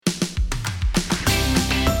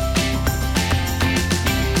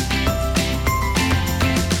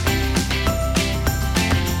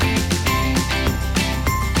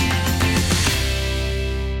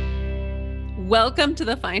Welcome to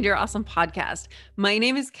the Find Your Awesome podcast. My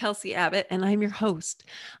name is Kelsey Abbott, and I'm your host.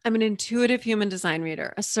 I'm an intuitive human design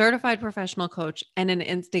reader, a certified professional coach, and an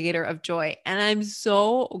instigator of joy. And I'm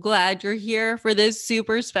so glad you're here for this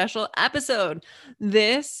super special episode.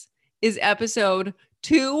 This is episode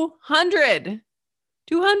 200.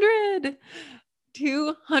 200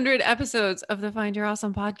 episodes of the Find Your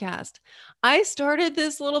Awesome podcast. I started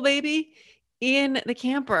this little baby in the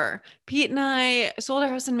camper. Pete and I sold our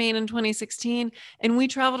house in Maine in 2016, and we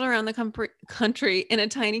traveled around the country in a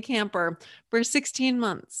tiny camper for 16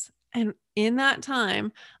 months. And in that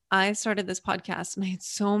time, I started this podcast, and I had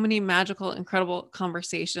so many magical, incredible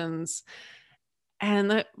conversations.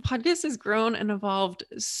 And the podcast has grown and evolved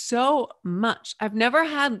so much. I've never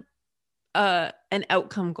had an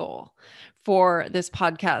outcome goal for this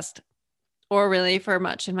podcast, or really for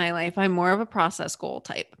much in my life. I'm more of a process goal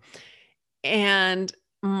type. And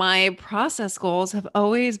my process goals have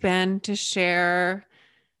always been to share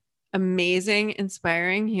amazing,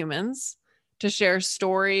 inspiring humans, to share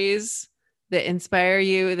stories that inspire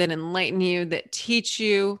you, that enlighten you, that teach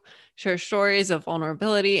you, share stories of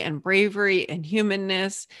vulnerability and bravery and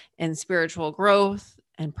humanness and spiritual growth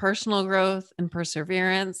and personal growth and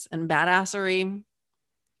perseverance and badassery.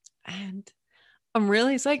 And I'm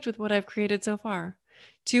really psyched with what I've created so far.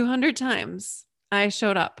 200 times I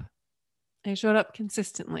showed up. I showed up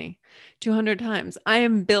consistently 200 times. I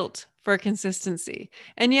am built for consistency.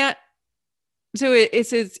 And yet, so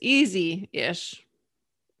it's easy-ish,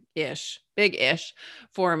 big-ish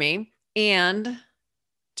for me. And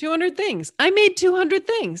 200 things. I made 200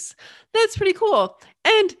 things. That's pretty cool.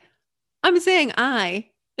 And I'm saying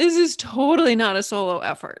this is totally not a solo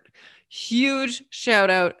effort. Huge shout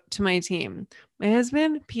out to my team. My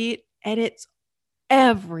husband, Pete, edits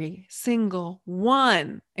every single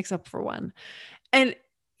one except for one. And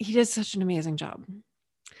he does such an amazing job.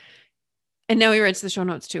 And now he writes the show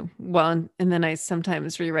notes too. Well, and then I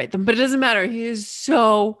sometimes rewrite them, but it doesn't matter. He is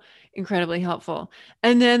so incredibly helpful.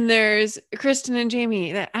 And then there's Kristen and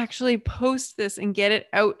Jamie that actually post this and get it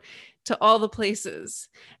out to all the places.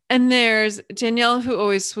 And there's Danielle, who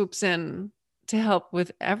always swoops in to help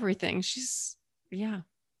with everything. She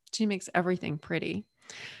makes everything pretty.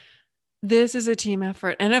 This is a team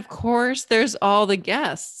effort. And of course, there's all the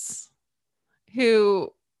guests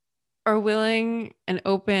who are willing and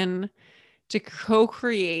open to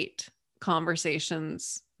co-create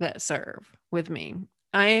conversations that serve with me.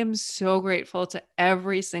 I am so grateful to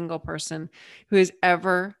every single person who has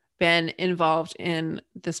ever been involved in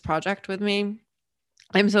this project with me.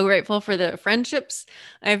 I'm so grateful for the friendships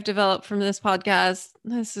I've developed from this podcast.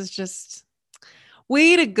 This is just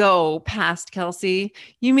way to go, past Kelsey.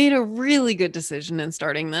 You made a really good decision in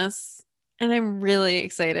starting this, and I'm really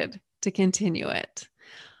excited to continue it.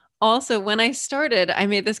 Also, when I started, I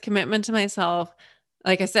made this commitment to myself.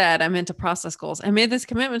 Like I said, I'm into process goals. I made this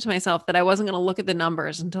commitment to myself that I wasn't going to look at the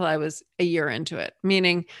numbers until I was a year into it,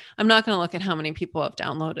 meaning I'm not going to look at how many people have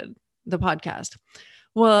downloaded the podcast.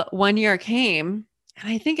 Well, 1 year came, and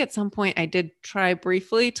I think at some point I did try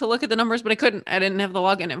briefly to look at the numbers, but I couldn't. I didn't have the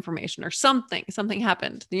login information or something. Something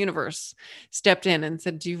happened. The universe stepped in and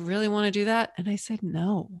said, "Do you really want to do that?" And I said,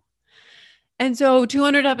 "No." And so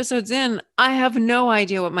 200 episodes in, I have no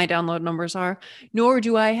idea what my download numbers are, nor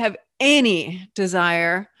do I have any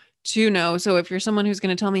desire to know. So if you're someone who's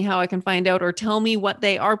going to tell me how I can find out or tell me what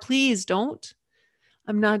they are, please don't.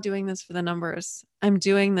 I'm not doing this for the numbers. I'm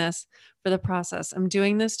doing this for the process. I'm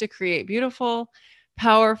doing this to create beautiful,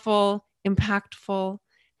 powerful, impactful,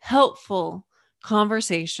 helpful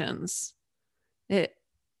conversations that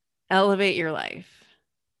elevate your life.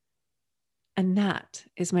 And that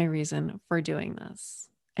is my reason for doing this.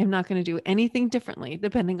 I'm not going to do anything differently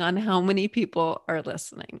depending on how many people are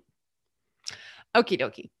listening. Okie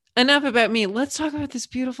dokie. Enough about me. Let's talk about this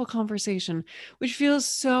beautiful conversation, which feels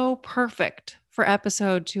so perfect for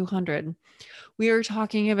episode 200. We are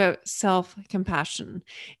talking about self-compassion.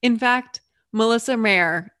 In fact, Melissa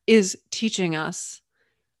Maher is teaching us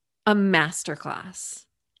a masterclass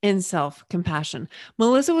in self-compassion.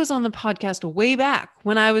 Melissa was on the podcast way back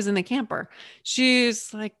when I was in the camper.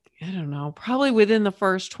 She's like, I don't know, probably within the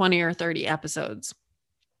first 20 or 30 episodes.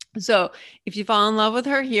 So if you fall in love with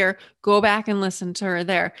her here, go back and listen to her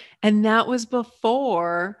there. And that was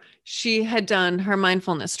before she had done her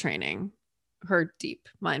mindfulness training, her deep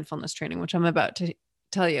mindfulness training, which I'm about to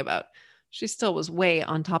tell you about. She still was way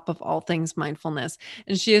on top of all things mindfulness.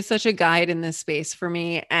 And she is such a guide in this space for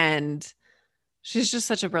me. And she's just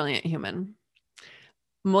such a brilliant human.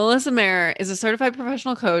 Melissa Maher is a certified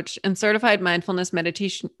professional coach and certified mindfulness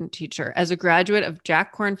meditation teacher. As a graduate of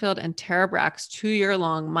Jack Kornfield and Tara Brach's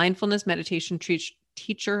 2-year-long mindfulness meditation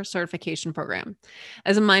teacher certification program.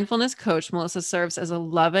 As a mindfulness coach, Melissa serves as a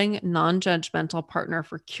loving, non-judgmental partner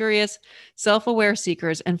for curious, self-aware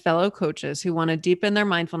seekers and fellow coaches who want to deepen their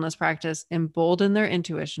mindfulness practice, embolden their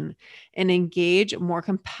intuition, and engage more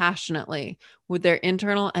compassionately with their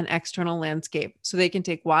internal and external landscape so they can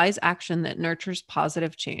take wise action that nurtures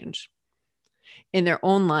positive change in their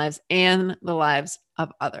own lives and the lives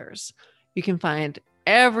of others. You can find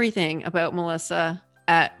everything about Melissa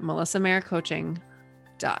at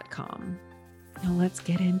melissamehrcoaching.com. Now let's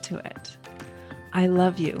get into it. I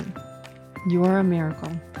love you. You are a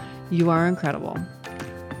miracle. You are incredible.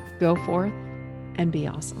 Go forth and be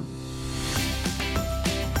awesome.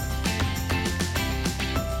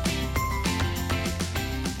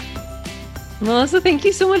 Melissa, thank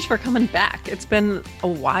you so much for coming back. It's been a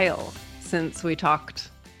while since we talked.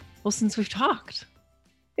 Well, since we've talked.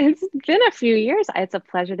 It's been a few years. It's a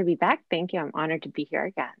pleasure to be back. Thank you. I'm honored to be here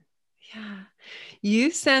again. Yeah. You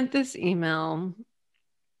sent this email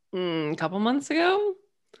a couple months ago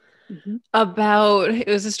about, it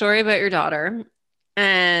was a story about your daughter,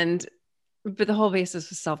 but the whole basis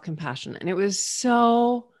was self-compassion. And it was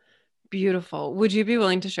so beautiful. Would you be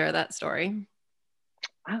willing to share that story?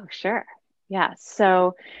 Oh, sure. Yeah.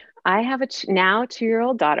 So I have a now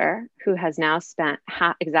 2-year-old daughter who has now spent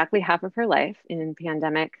exactly half of her life in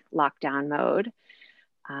pandemic lockdown mode.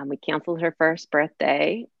 We canceled her first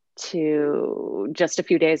birthday to just a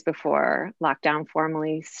few days before lockdown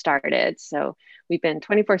formally started. So we've been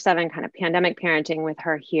 24/7 kind of pandemic parenting with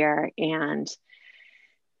her here. And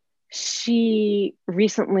she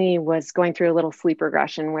recently was going through a little sleep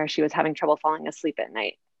regression where she was having trouble falling asleep at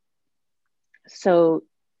night. So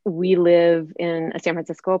we live in a San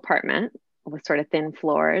Francisco apartment with sort of thin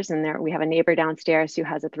floors, and there we have a neighbor downstairs who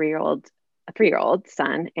has a 3-year-old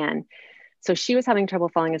son. And so she was having trouble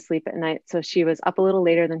falling asleep at night. So she was up a little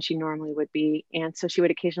later than she normally would be. And so she would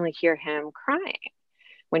occasionally hear him crying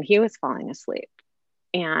when he was falling asleep.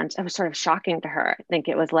 And it was sort of shocking to her. I think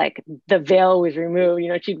it was like the veil was removed.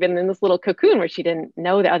 She'd been in this little cocoon where she didn't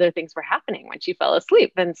know that other things were happening when she fell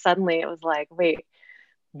asleep. And suddenly it was like, wait,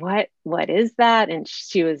 what is that? And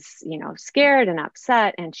she was, scared and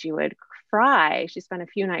upset, and she would cry. She spent a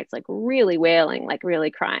few nights like really wailing, like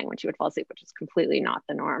really crying when she would fall asleep, which is completely not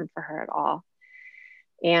the norm for her at all.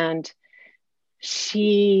 And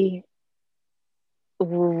she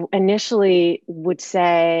initially would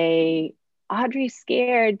say, "Audrey's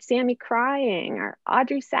scared, Sammy crying," or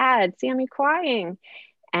 "Audrey sad, Sammy crying."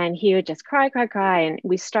 And he would just cry, cry, cry. And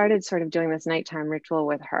we started sort of doing this nighttime ritual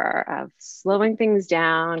with her of slowing things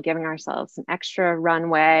down, giving ourselves some extra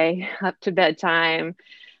runway up to bedtime,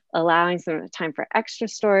 allowing some time for extra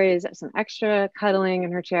stories, some extra cuddling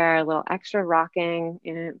in her chair, a little extra rocking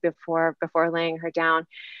before laying her down,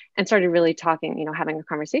 and started really talking, having a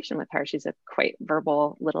conversation with her. She's a quite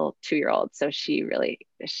verbal little 2-year-old. So she really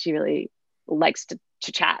likes to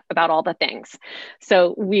chat about all the things.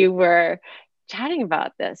 So we were chatting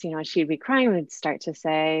about this, she'd be crying and would start to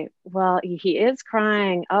say, "Well, he is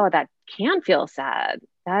crying. Oh, that can feel sad.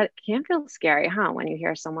 That can feel scary, huh? When you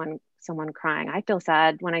hear someone crying. I feel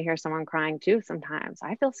sad when I hear someone crying too. Sometimes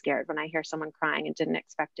I feel scared when I hear someone crying and didn't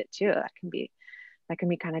expect it too. That can be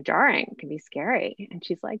kind of jarring. It can be scary." And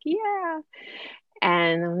she's like, "Yeah."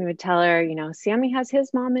 And then we would tell her, Sammy has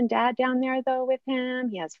his mom and dad down there though with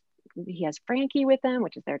him. He has Frankie with him,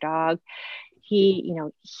 which is their dog.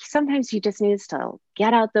 Sometimes he just needs to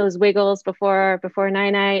get out those wiggles before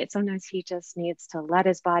night. Sometimes he just needs to let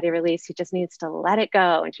his body release. He just needs to let it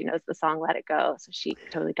go. And she knows the song "Let It Go." So she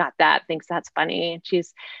totally got that, thinks that's funny. And she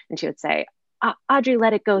would say, "Audrey,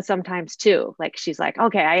 let it go sometimes too." Like, she's like,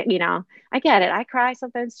 "Okay, I get it. I cry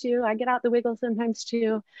sometimes too. I get out the wiggles sometimes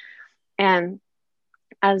too." And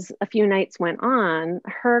as a few nights went on,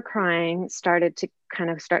 her crying started to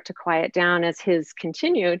quiet down as his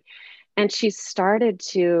continued. And she started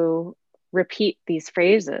to repeat these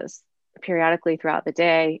phrases periodically throughout the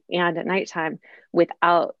day and at nighttime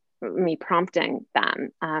without me prompting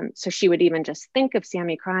them. So she would even just think of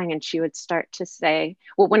Sammy crying, and she would start to say,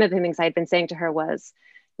 well, one of the things I'd been saying to her was,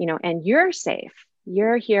 "And you're safe.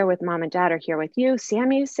 You're here with mom and dad are here with you.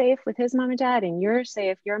 Sammy's safe with his mom and dad, and you're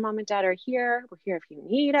safe. Your mom and dad are here. We're here if you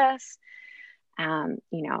need us." And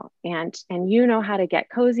you know how to get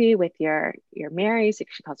cozy with your Marys.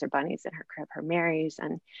 She calls her bunnies in her crib her Marys,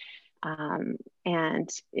 and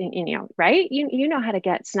right, you know how to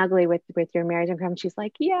get snuggly with your Marys and crib. And she's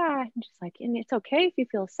like, "Yeah." And she's like, "And it's okay if you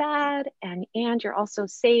feel sad, and you're also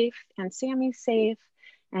safe, and Sammy's safe,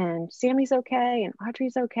 and Sammy's okay, and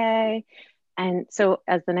Audrey's okay." And so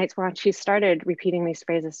as the nights were on, she started repeating these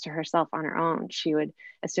phrases to herself on her own. She would,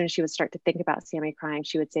 as soon as she would start to think about Sammy crying,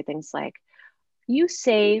 she would say things like, You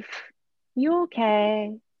safe? You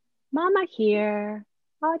okay? Mama here.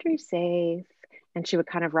 Audrey safe. And she would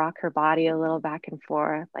kind of rock her body a little back and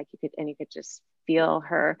forth, like you could just feel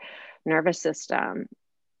her nervous system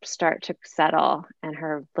start to settle and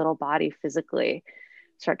her little body physically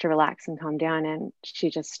start to relax and calm down. And she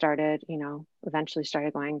just started, eventually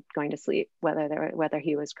started going to sleep, whether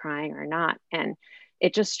he was crying or not. And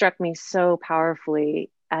it just struck me so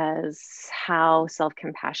powerfully as how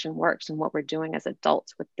self-compassion works and what we're doing as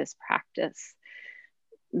adults with this practice,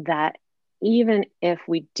 that even if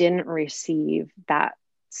we didn't receive that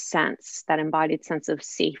sense, that embodied sense of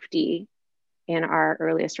safety in our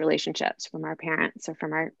earliest relationships from our parents or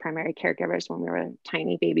from our primary caregivers when we were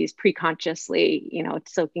tiny babies, pre-consciously,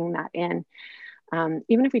 soaking that in.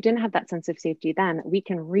 Even if we didn't have that sense of safety then, we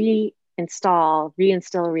can reinstill,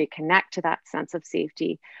 reconnect to that sense of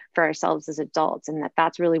safety for ourselves as adults. And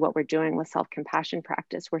that's really what we're doing with self-compassion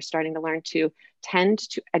practice. We're starting to learn to tend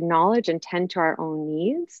to acknowledge and tend to our own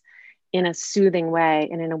needs in a soothing way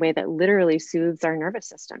and in a way that literally soothes our nervous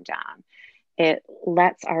system down. It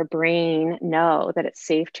lets our brain know that it's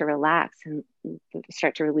safe to relax and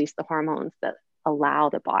start to release the hormones that allow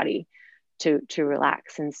the body to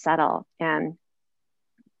relax and settle. And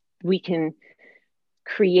we can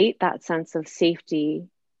create that sense of safety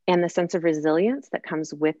and the sense of resilience that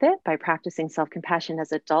comes with it by practicing self-compassion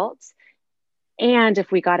as adults. And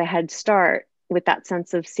if we got a head start with that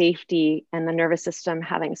sense of safety and the nervous system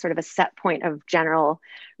having sort of a set point of general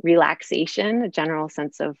relaxation, a general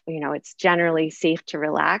sense of, it's generally safe to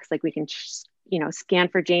relax, like we can, scan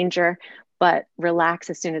for danger, but relax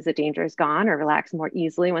as soon as the danger is gone, or relax more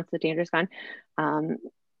easily once the danger is gone,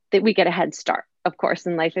 that we get a head start, of course,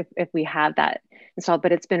 in life if we have that installed.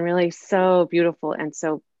 But it's been really so beautiful and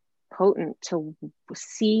so potent to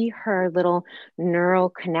see her little neural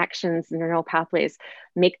connections, neural pathways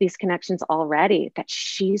make these connections already, that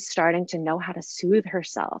she's starting to know how to soothe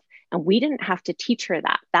herself. And we didn't have to teach her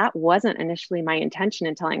that. That wasn't initially my intention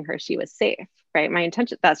in telling her she was safe, right? My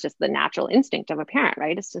intention, that's just the natural instinct of a parent,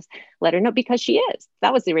 right? It's just let her know, because she is.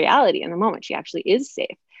 That was the reality in the moment. She actually is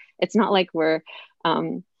safe. It's not like we're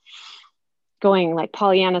going like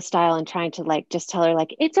Pollyanna style and trying to like just tell her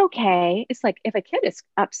like it's okay. It's like, if a kid is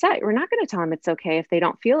upset, we're not going to tell them it's okay if they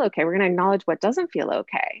don't feel okay. We're going to acknowledge what doesn't feel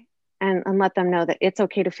okay, and let them know that it's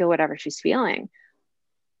okay to feel whatever she's feeling.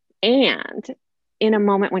 And in a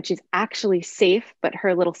moment when she's actually safe, but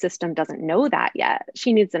her little system doesn't know that yet,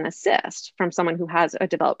 she needs an assist from someone who has a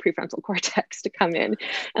developed prefrontal cortex to come in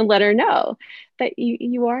and let her know that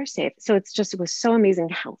you are safe. So it was so amazing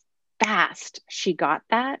how fast she got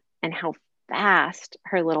that, and how fast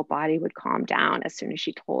her little body would calm down as soon as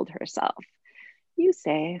she told herself, you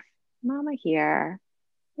safe, mama here,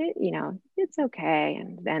 it's okay.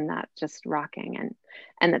 And then that just rocking,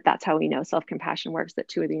 and that's how we know self-compassion works, that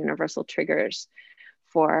two of the universal triggers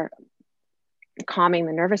for calming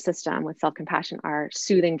the nervous system with self-compassion are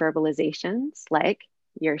soothing verbalizations like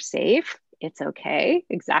you're safe, it's okay,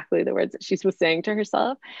 exactly the words that she was saying to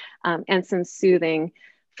herself, and some soothing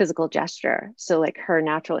physical gesture. So like her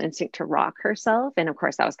natural instinct to rock herself. And of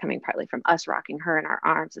course that was coming partly from us rocking her in our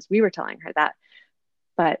arms as we were telling her that,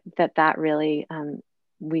 but that really,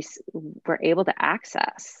 we were able to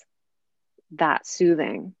access that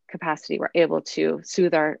soothing capacity. We're able to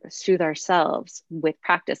soothe ourselves with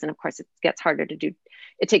practice. And of course it gets harder to do.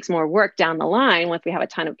 It takes more work down the line once we have a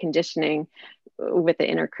ton of conditioning with the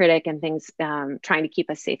inner critic and things, trying to keep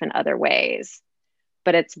us safe in other ways.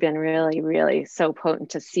 But it's been really, really so potent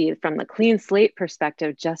to see from the clean slate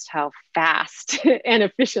perspective just how fast and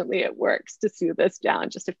efficiently it works to soothe us down.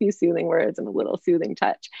 Just a few soothing words and a little soothing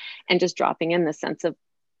touch, and just dropping in the sense of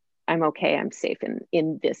I'm okay, I'm safe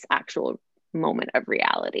in this actual moment of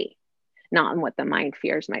reality, not in what the mind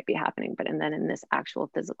fears might be happening, but then in this actual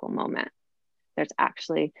physical moment, there's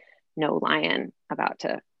actually no lion about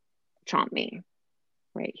to chomp me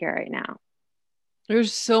right here, right now.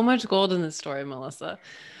 There's so much gold in this story, Melissa.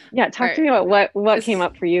 Yeah, All talk to right. me about what came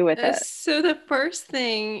up for you with it. So the first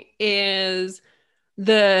thing is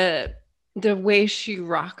the way she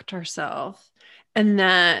rocked herself. And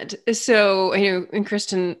that, so, in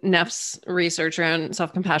Kristen Neff's research around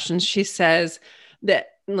self-compassion, she says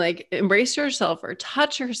that like embrace yourself or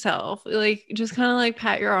touch yourself, like just kind of like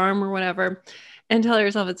pat your arm or whatever, and tell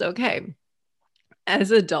yourself it's okay.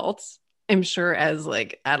 As adults, I'm sure as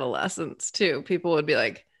like adolescents too, people would be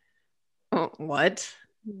like, oh, what?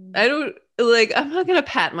 I don't like, I'm not gonna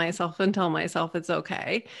pat myself and tell myself it's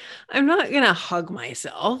okay. I'm not gonna hug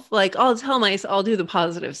myself. Like I'll do the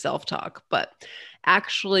positive self-talk, but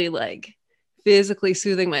actually like physically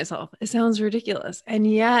soothing myself, it sounds ridiculous. And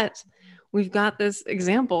yet we've got this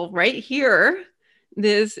example right here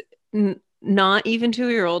this not even 2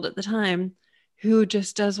 year old at the time who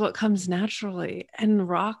just does what comes naturally and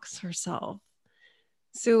rocks herself.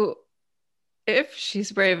 So if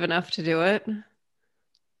she's brave enough to do it,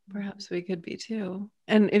 perhaps we could be too.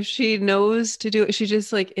 And if she knows to do it, she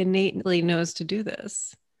just like innately knows to do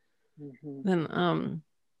this, Mm-hmm. then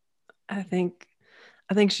I think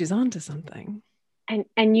I think she's onto something.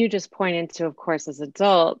 And you just pointed to, of course, as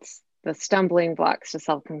adults, the stumbling blocks to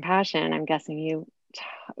self-compassion. I'm guessing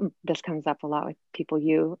this comes up a lot with people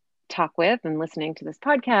you talk with and listening to this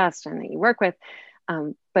podcast and that you work with.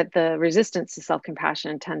 But the resistance to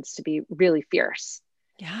self-compassion tends to be really fierce.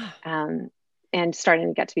 Yeah. Um, and starting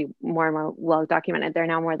to get to be more and more well documented. There are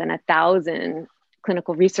now more than 1,000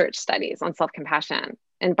 clinical research studies on self-compassion.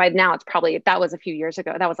 And by now it's probably, that was a few years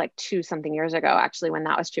ago. That was like 2 something years ago, actually, when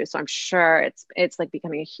that was true. So I'm sure it's like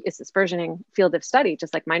becoming it's this burgeoning field of study,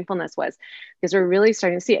 just like mindfulness was, because we're really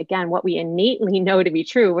starting to see, again, what we innately know to be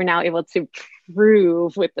true, we're now able to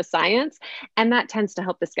prove with the science. And that tends to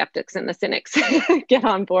help the skeptics and the cynics get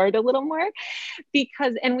on board a little more,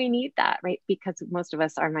 because, and we need that, right? Because most of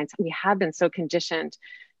us, our minds, we have been so conditioned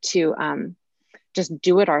to just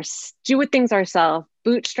do it things ourselves,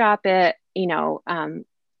 bootstrap it,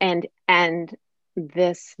 and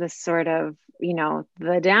this sort of,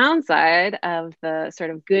 the downside of the sort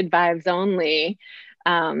of good vibes only,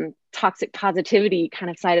 toxic positivity kind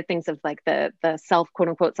of side of things of like the self, quote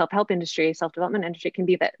unquote, self-help industry, self-development industry, can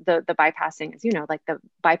be that the bypassing, as like the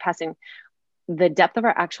bypassing the depth of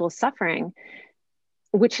our actual suffering,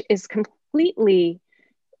 which is completely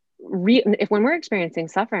real. If when we're experiencing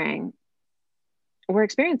suffering, we're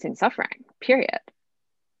experiencing suffering, period.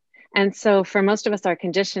 And so for most of us, our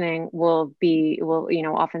conditioning will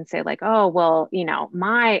often say like, oh, well,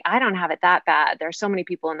 I don't have it that bad. There's so many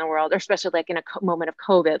people in the world, or especially like in a moment of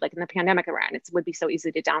COVID, like in the pandemic around, it would be so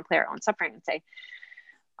easy to downplay our own suffering and say,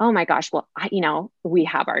 oh my gosh, well, we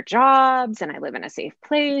have our jobs and I live in a safe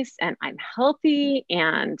place and I'm healthy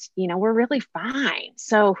and, we're really fine.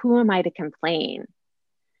 So who am I to complain?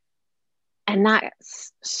 And that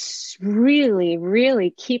really, really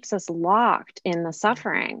keeps us locked in the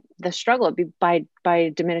suffering, the struggle, by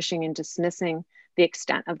diminishing and dismissing the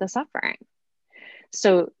extent of the suffering.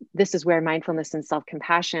 So this is where mindfulness and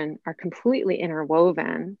self-compassion are completely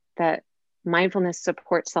interwoven, that mindfulness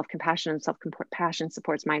supports self-compassion and self-compassion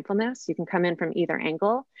supports mindfulness. You can come in from either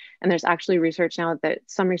angle. And there's actually research now,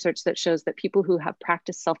 some research that shows that people who have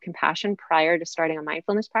practiced self-compassion prior to starting a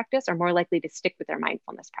mindfulness practice are more likely to stick with their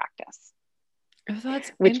mindfulness practice. Oh,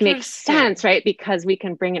 that's Which makes interesting. sense, right? Because we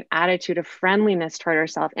can bring an attitude of friendliness toward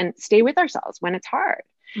ourselves and stay with ourselves when it's hard.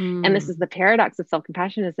 And this is Mm. the paradox of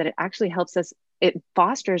self-compassion, is that it actually helps us, it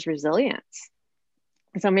fosters resilience.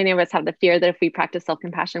 So many of us have the fear that if we practice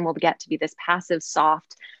self-compassion, we'll get to be this passive,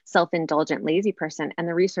 soft, self-indulgent, lazy person. And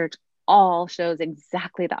the research all shows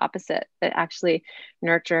exactly the opposite. It actually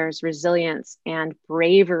nurtures resilience and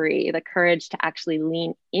bravery, the courage to actually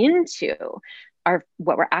lean into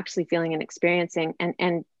what we're actually feeling and experiencing,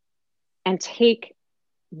 and take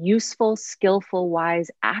useful, skillful, wise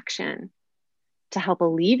action to help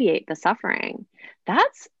alleviate the suffering.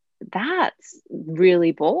 That's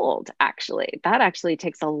really bold, actually. That actually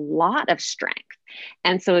takes a lot of strength.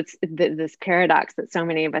 And so it's this paradox that so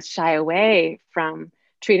many of us shy away from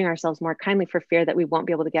treating ourselves more kindly for fear that we won't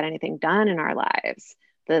be able to get anything done in our lives.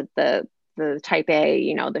 The type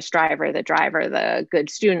A, the striver, the driver, the good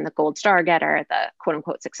student, the gold star getter, the quote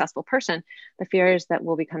unquote successful person. The fear is that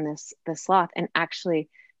we'll become this sloth. And actually,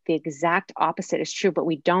 the exact opposite is true, but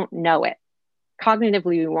we don't know it.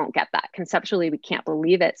 Cognitively, we won't get that. Conceptually, we can't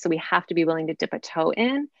believe it. So we have to be willing to dip a toe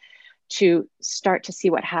in to start to see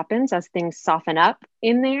what happens as things soften up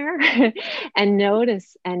in there and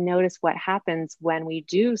notice what happens when we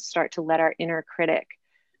do start to let our inner critic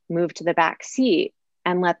move to the back seat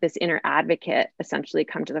and let this inner advocate essentially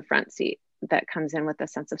come to the front seat, that comes in with a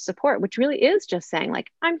sense of support, which really is just saying like,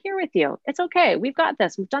 I'm here with you. It's okay. We've got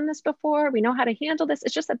this. We've done this before. We know how to handle this.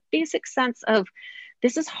 It's just a basic sense of,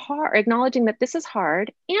 this is hard, acknowledging that this is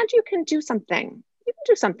hard and you can do something. You can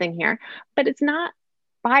do something here, but it's not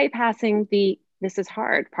bypassing the this is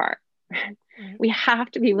hard part. Right. We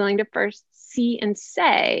have to be willing to first see and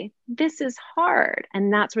say, this is hard.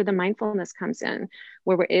 And that's where the mindfulness comes in,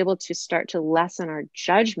 where we're able to start to lessen our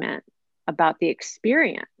judgment about the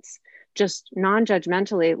experience. Just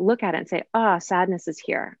non-judgmentally look at it and say, oh, sadness is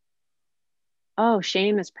here. Oh,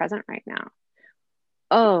 shame is present right now.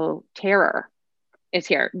 Oh, terror is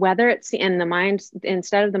here. Whether it's in the mind,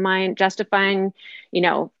 instead of the mind justifying,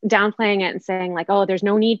 downplaying it and saying like, oh, there's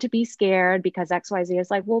no need to be scared because XYZ,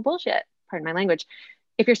 is like, well, bullshit. Pardon my language.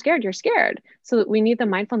 If you're scared, you're scared. So we need the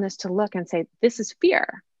mindfulness to look and say, this is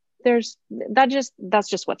fear. That's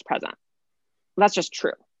just what's present. That's just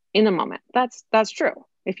true in the moment. That's true.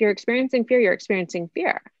 If you're experiencing fear, you're experiencing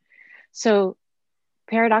fear. So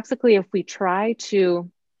paradoxically, if we try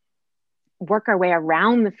to work our way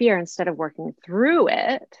around the fear instead of working through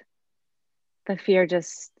it, the fear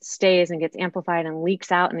just stays and gets amplified and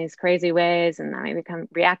leaks out in these crazy ways. And then we become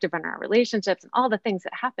reactive in our relationships and all the things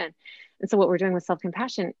that happen. And so what we're doing with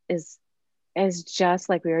self-compassion is just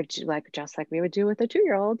like we would do with a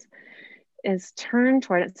 2-year-old, is turn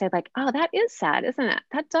toward it and say like, oh, that is sad, isn't it?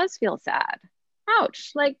 That does feel sad.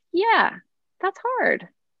 Ouch. Like, yeah, that's hard.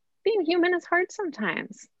 Being human is hard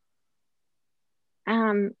sometimes.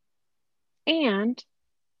 Um, and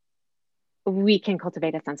we can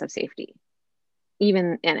cultivate a sense of safety,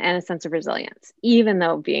 even and a sense of resilience, even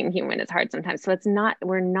though being human is hard sometimes. So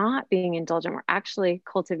we're not being indulgent. We're actually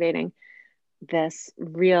cultivating this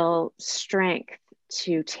real strength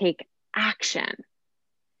to take action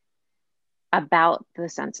about the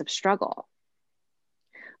sense of struggle.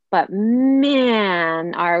 But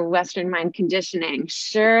man, our Western mind conditioning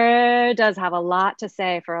sure does have a lot to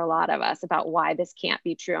say for a lot of us about why this can't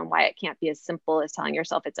be true and why it can't be as simple as telling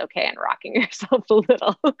yourself it's okay and rocking yourself a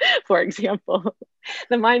little, for example.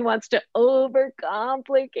 The mind wants to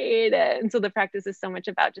overcomplicate it. And so the practice is so much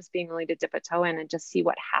about just being willing to dip a toe in and just see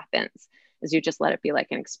what happens as you just let it be like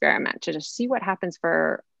an experiment, to just see what happens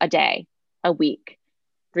for a day, a week,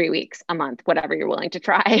 3 weeks, a month, whatever you're willing to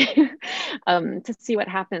try, to see what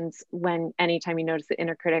happens when anytime you notice the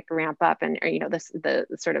inner critic ramp up and, or, the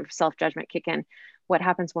sort of self-judgment kick in, what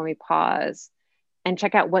happens when we pause and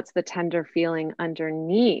check out what's the tender feeling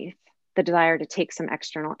underneath the desire to take some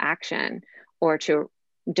external action or to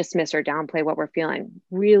dismiss or downplay what we're feeling.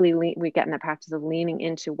 Really, we get in the practice of leaning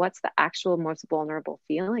into what's the actual most vulnerable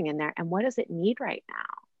feeling in there and what does it need right now.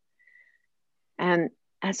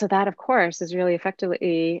 And so that, of course, is really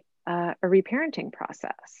effectively a reparenting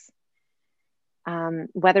process.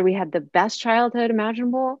 Whether we had the best childhood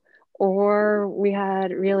imaginable or we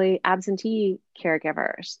had really absentee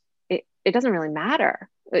caregivers, it doesn't really matter.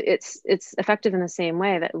 It's effective in the same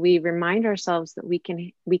way that we remind ourselves that we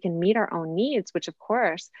can meet our own needs, which of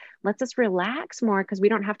course lets us relax more because we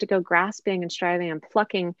don't have to go grasping and striving and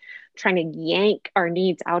plucking, trying to yank our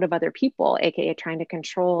needs out of other people, aka trying to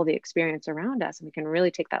control the experience around us. And we can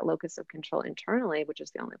really take that locus of control internally, which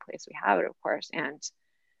is the only place we have it, of course, and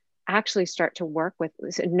actually start to work with,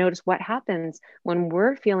 notice what happens when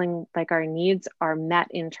we're feeling like our needs are met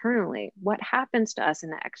internally. What happens to us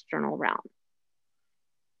in the external realm?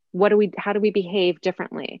 How do we behave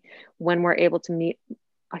differently when we're able to meet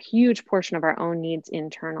a huge portion of our own needs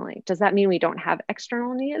internally? Does that mean we don't have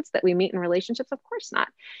external needs that we meet in relationships? Of course not.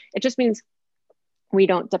 It just means we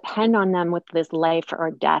don't depend on them with this life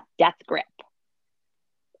or death grip.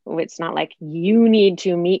 It's not like you need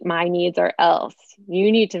to meet my needs or else.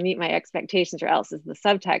 You need to meet my expectations or else is the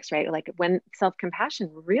subtext, right? Like when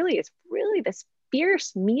self-compassion really is really this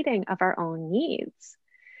fierce meeting of our own needs.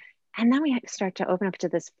 And then we start to open up to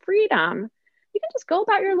this freedom. You can just go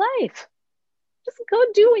about your life. Just go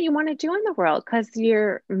do what you want to do in the world because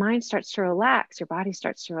your mind starts to relax, your body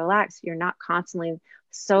starts to relax. You're not constantly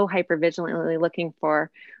so hyper vigilantly looking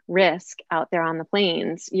for risk out there on the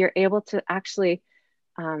plains. You're able to actually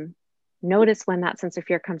notice when that sense of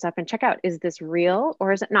fear comes up and check out, is this real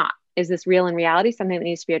or is it not? Is this real in reality, something that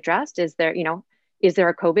needs to be addressed? Is there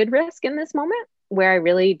a COVID risk in this moment where I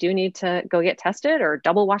really do need to go get tested or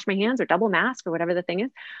double wash my hands or double mask or whatever the thing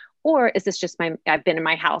is? Or is this just I've been in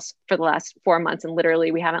my house for the last 4 months and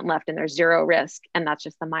literally we haven't left and there's zero risk. And that's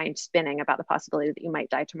just the mind spinning about the possibility that you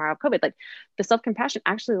might die tomorrow of COVID. Like the self-compassion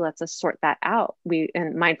actually lets us sort that out.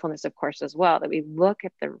 And mindfulness, of course, as well, that we look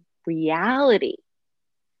at the reality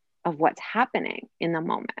of what's happening in the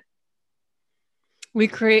moment. We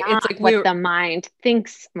create, Not it's like what the mind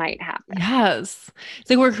thinks might happen. yes.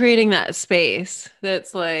 It's like we're creating that space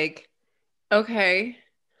that's like, okay,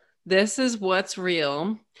 this is what's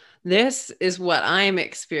real. This is what I'm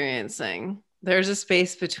experiencing. There's a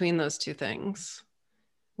space between those two things.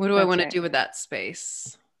 What do I That's want to right. do with that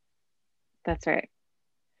space? That's right.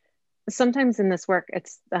 Sometimes in this work,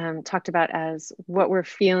 it's talked about as what we're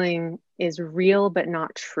feeling is real but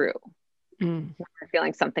not true. Mm. We're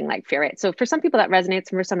feeling something like fear, right? So for some people that resonates,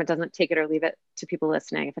 for some it doesn't. Take it or leave it to people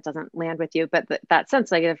listening if it doesn't land with you. But that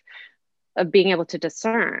sense, like of being able to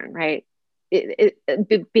discern, right?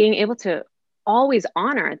 Being able to always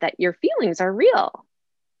honor that your feelings are real.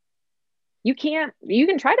 you can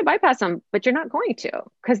try to bypass them, but you're not going to,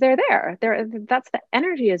 because they're there. That's the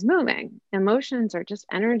energy is moving. Emotions are just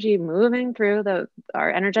energy moving through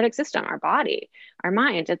our energetic system, our body, our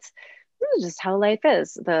mind. This is just how life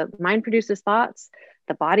is. The mind produces thoughts,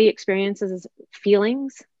 the body experiences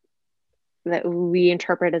feelings that we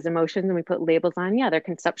interpret as emotions and we put labels on. Yeah, they're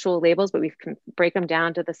conceptual labels, but we can break them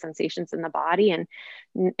down to the sensations in the body and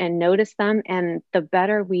notice them. And the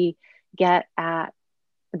better we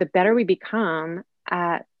become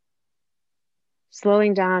at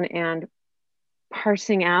slowing down and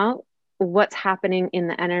parsing out what's happening in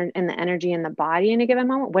the energy in the body in a given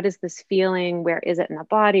moment. What is this feeling? Where is it in the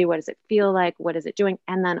body? What does it feel like? What is it doing?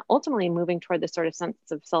 And then ultimately moving toward this sort of sense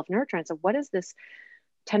of self-nurturance of what is this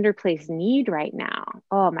tender place need right now?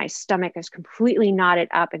 Oh, my stomach is completely knotted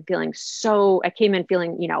up and I came in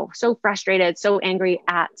feeling, so frustrated, so angry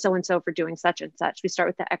at so and so for doing such and such. We start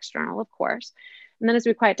with the external, of course. And then as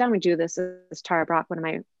we quiet down, we do this, as Tara Brach, one of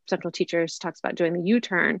my central teachers, talks about doing the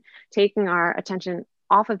U-turn, taking our attention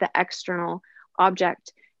off of the external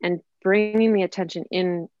object and bringing the attention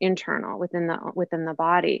internal within the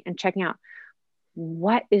body and checking out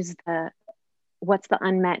what's the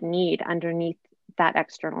unmet need underneath that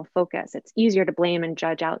external focus. It's easier to blame and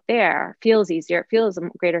judge out there. Feels easier. It feels a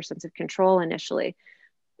greater sense of control initially.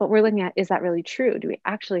 But we're looking at, is that really true? Do we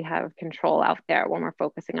actually have control out there when we're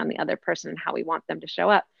focusing on the other person and how we want them to show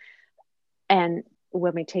up? And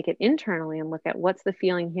when we take it internally and look at what's the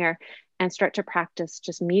feeling here and start to practice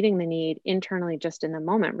just meeting the need internally, just in the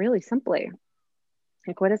moment, really simply.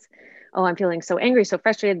 Like, oh, I'm feeling so angry, so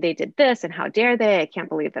frustrated. They did this, and how dare they? I can't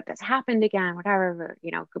believe that this happened again, whatever,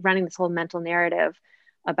 running this whole mental narrative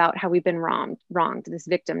about how we've been wronged, this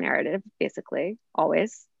victim narrative, basically,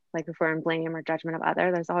 always. Like if we're in blame or judgment of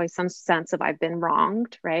other, there's always some sense of I've been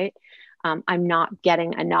wronged, right? I'm not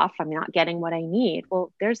getting enough. I'm not getting what I need.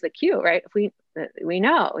 Well, there's the cue, right? If we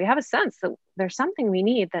know, we have a sense that there's something we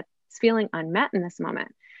need that's feeling unmet in this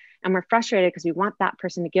moment. And we're frustrated because we want that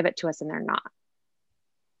person to give it to us and they're not.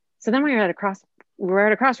 So then we're at a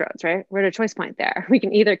crossroads, right? We're at a choice point there. We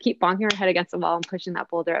can either keep bonking our head against the wall and pushing that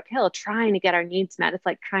boulder uphill, trying to get our needs met. It's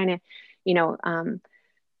like trying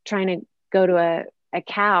to go to a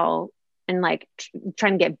cow and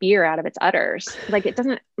trying to get beer out of its udders. Like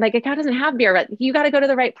a cow doesn't have beer, but you got to go to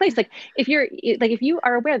the right place. If you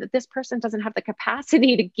are aware that this person doesn't have the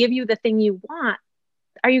capacity to give you the thing you want,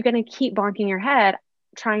 are you going to keep bonking your head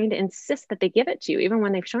trying to insist that they give it to you, even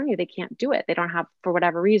when they've shown you they can't do it? They don't have, for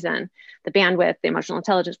whatever reason, the bandwidth, the emotional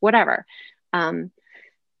intelligence, whatever. Okay,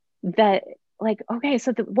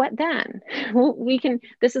 so what then?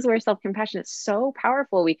 This is where self-compassion is so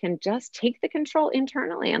powerful. We can just take the control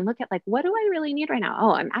internally and look at what do I really need right now?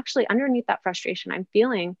 Oh, I'm actually underneath that frustration. I'm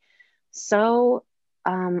feeling so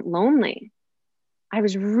lonely. I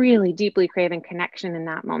was really deeply craving connection in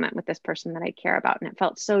that moment with this person that I care about. And it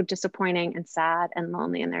felt so disappointing and sad and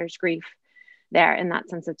lonely. And there's grief there in that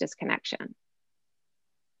sense of disconnection.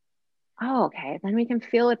 Oh, okay. Then we can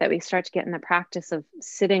feel it, that we start to get in the practice of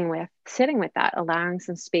sitting with that, allowing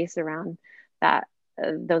some space around that,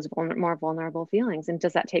 those more vulnerable feelings. And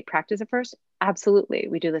does that take practice at first? Absolutely.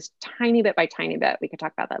 We do this tiny bit by tiny bit. We can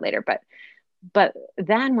talk about that later. But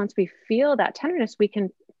then once we feel that tenderness, we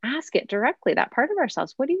can ask it directly, that part of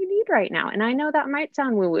ourselves, what do you need right now? And I know that might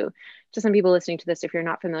sound woo-woo to some people listening to this. If you're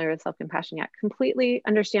not familiar with self-compassion yet, completely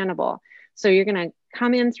understandable. So you're going to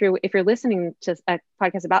come in through, if you're listening to a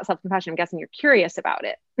podcast about self-compassion, I'm guessing you're curious about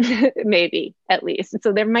it, maybe at least. And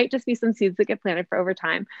so there might just be some seeds that get planted for over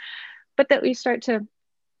time, but that we start to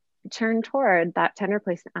turn toward that tender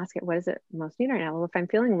place and ask it, what does it most need right now? Well, if I'm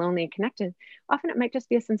feeling lonely and connected, often it might just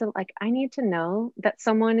be a sense of I need to know that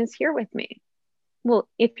someone is here with me. Well,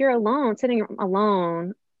 if you're alone, sitting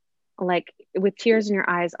alone, with tears in your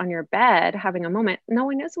eyes on your bed, having a moment, no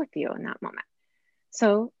one is with you in that moment.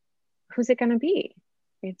 So who's it going to be?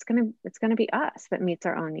 It's going to be us that meets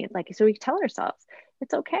our own needs. So we tell ourselves,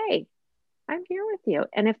 it's okay. I'm here with you.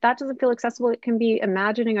 And if that doesn't feel accessible, it can be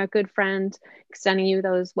imagining a good friend extending you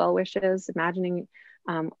those well wishes, imagining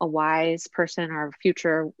a wise person or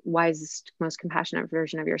future wisest, most compassionate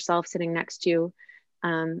version of yourself sitting next to you.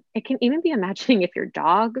 It can even be imagining if your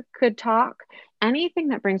dog could talk. Anything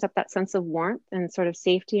that brings up that sense of warmth and sort of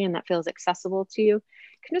safety and that feels accessible to you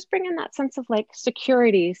can just bring in that sense of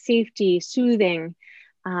security, safety, soothing.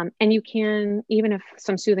 And you can, even if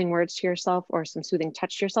some soothing words to yourself or some soothing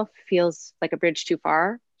touch to yourself feels like a bridge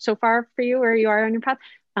so far for you where you are on your path,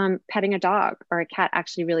 petting a dog or a cat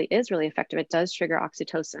actually really is really effective. It does trigger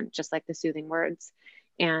oxytocin, just like the soothing words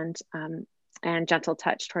and gentle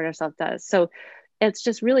touch toward ourselves does. So it's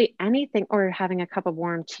just really anything, or having a cup of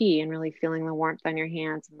warm tea and really feeling the warmth on your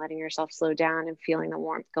hands and letting yourself slow down and feeling the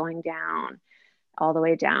warmth going down all the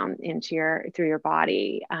way down into your through your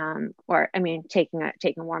body, or I mean taking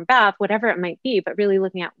a warm bath, whatever it might be, but really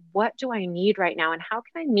looking at what do I need right now and how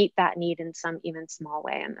can I meet that need in some even small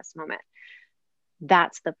way in this moment.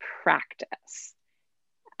 That's the practice,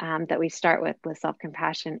 that we start with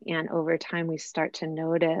self-compassion, and over time we start to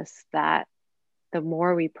notice that the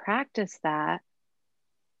more we practice that,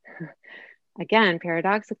 again,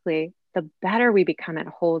 paradoxically, the better we become at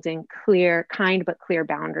holding clear, kind but clear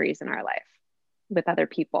boundaries in our life with other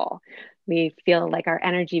people. We feel like our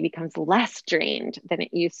energy becomes less drained than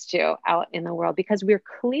it used to out in the world because we're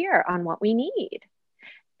clear on what we need.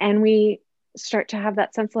 And we start to have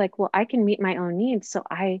that sense of like, well, I can meet my own needs. So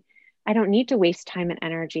I don't need to waste time and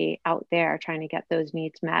energy out there trying to get those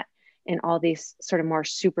needs met in all these sort of more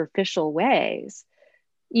superficial ways.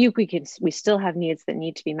 We still have needs that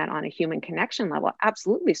need to be met on a human connection level,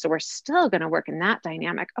 absolutely, so we're still going to work in that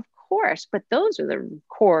dynamic, of course, but those are the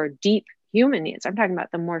core deep human needs. I'm talking about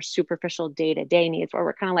the more superficial day-to-day needs where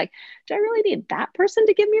we're kind of like, do I really need that person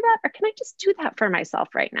to give me that, or can I just do that for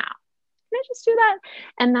myself right now? Can I just do that?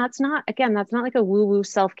 And that's not, again, that's not like a woo-woo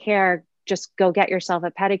self-care, just go get yourself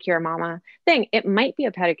a pedicure mama thing. It might be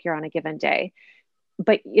a pedicure on a given day,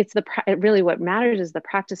 but it's really what matters is the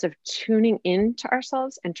practice of tuning into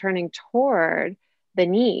ourselves and turning toward the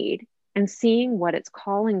need and seeing what it's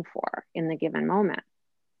calling for in the given moment.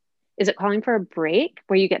 Is it calling for a break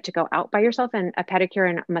where you get to go out by yourself and a pedicure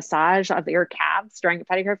and massage of your calves during a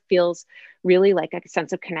pedicure feels really like a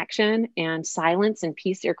sense of connection and silence and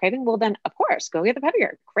peace you're craving? Well, then of course, go get the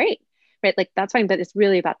pedicure. Great. Right. Like that's fine. But it's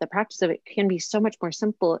really about the practice of it can be so much more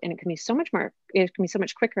simple, and it can be so much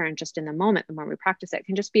quicker. And just in the moment, the more we practice it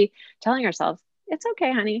can just be telling ourselves, it's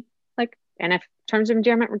okay, honey. Like, and if terms of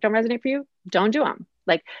endearment don't resonate for you, don't do them.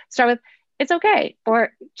 Like start with, it's okay.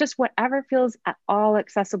 Or just whatever feels at all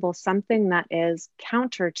accessible, something that is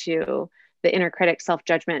counter to the inner critic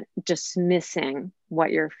self-judgment, dismissing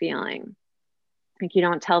what you're feeling. Like you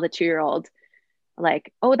don't tell the 2-year-old,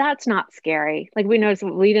 like, oh, that's not scary. Like we noticed,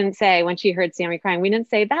 we didn't say when she heard Sammy crying, we didn't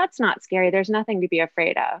say that's not scary. There's nothing to be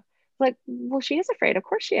afraid of. Like, well, she is afraid. Of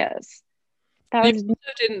course she is. That You was also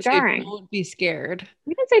didn't say jarring. don't be scared.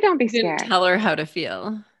 We didn't say don't be You didn't scared. tell her how to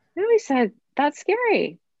feel. Then we said that's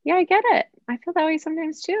scary. Yeah, I get it. I feel that way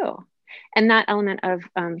sometimes too. And that element of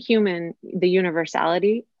the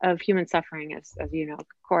universality of human suffering is, as you know,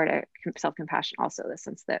 core to self-compassion. Also, the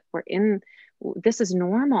sense that this is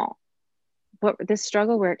normal. What this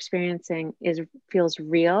struggle we're experiencing feels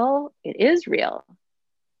real. It is real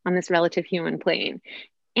on this relative human plane,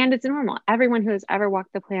 and it's normal. Everyone who has ever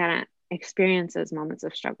walked the planet experiences moments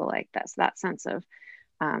of struggle like this. That sense of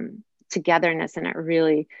togetherness, and it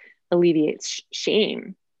really alleviates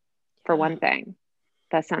shame, for one thing.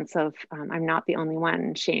 The sense of I'm not the only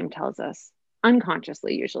one. Shame tells us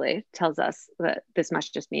unconsciously, usually tells us that this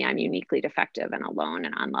must just me. I'm uniquely defective and alone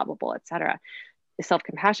and unlovable, etc.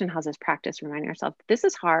 Self-compassion has us practice reminding ourselves this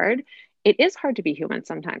is hard. It is hard to be human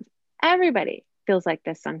sometimes. Everybody feels like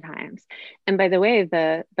this sometimes. And by the way,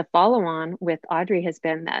 the follow-on with Audrey has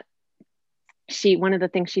been that one of the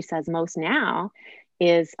things she says most now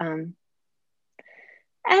is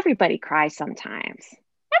everybody cries sometimes.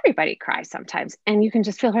 Everybody cries sometimes. And you can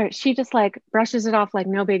just feel her. She just like brushes it off like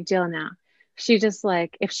no big deal now. She just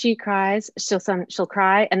like, if she cries, she'll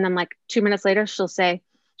cry. And then like 2 minutes later, she'll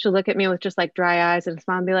look at me with just like dry eyes and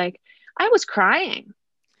smile and be like, I was crying.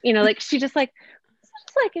 Like she just like,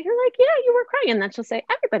 you're like, yeah, you were crying. And then she'll say,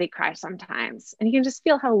 everybody cries sometimes. And you can just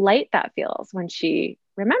feel how light that feels when she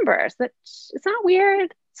remembers that it's not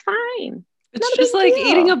weird. It's fine. It's just like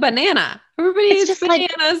eating a banana. Everybody It's eats just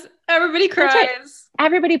bananas. Everybody that's right. cries.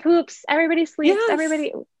 Everybody poops. Everybody sleeps. Yes.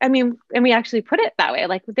 Everybody. I mean, and we actually put it that way.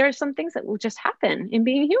 Like there are some things that will just happen in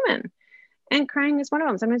being human, and crying is one of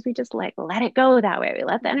them. Sometimes we just like let it go that way. We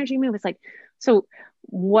let the energy move. It's like, so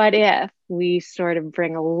what if we sort of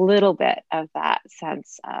bring a little bit of that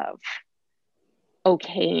sense of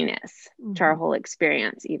okayness to our whole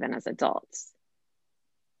experience, even as adults?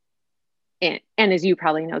 And as you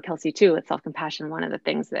probably know, Kelsey, too, with self-compassion, one of the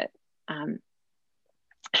things that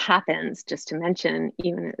happens, just to mention,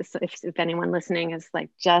 even if anyone listening is like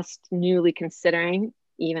just newly considering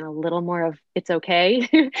even a little more of it's okay,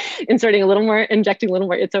 injecting a little more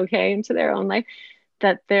it's okay into their own life,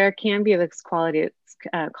 that there can be this quality, it's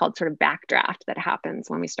called sort of backdraft, that happens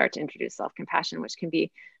when we start to introduce self-compassion, which can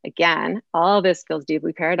be, again, all this feels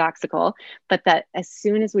deeply paradoxical, but that as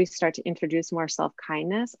soon as we start to introduce more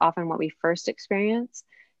self-kindness, often what we first experience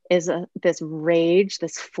is this rage,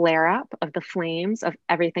 this flare up of the flames of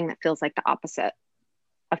everything that feels like the opposite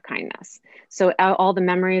of kindness. So all the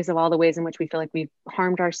memories of all the ways in which we feel like we've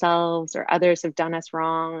harmed ourselves or others have done us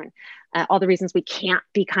wrong, all the reasons we can't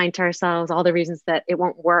be kind to ourselves, all the reasons that it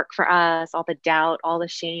won't work for us, all the doubt, all the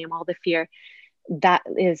shame, all the fear, that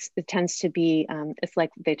is, it tends to be, it's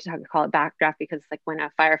like they call it backdraft, because it's like when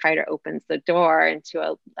a firefighter opens the door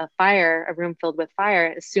into a fire, a room filled with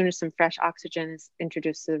fire, as soon as some fresh oxygen is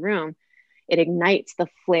introduced to the room, it ignites the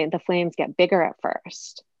flame. The flames get bigger at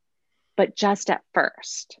first, but just at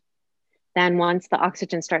first. Then once the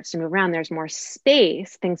oxygen starts to move around, there's more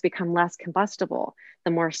space, things become less combustible.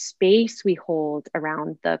 The more space we hold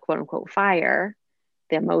around the quote unquote fire,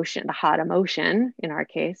 the emotion, the hot emotion in our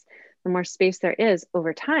case, the more space there is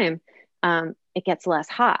over time, it gets less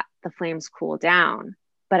hot. The flames cool down.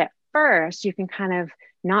 But at first, you can kind of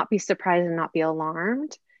not be surprised and not be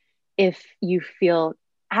alarmed if you feel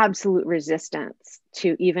absolute resistance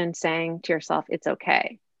to even saying to yourself, it's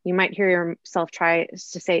okay. You might hear yourself try to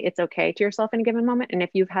say it's okay to yourself in a given moment. And if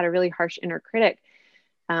you've had a really harsh inner critic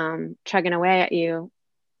chugging away at you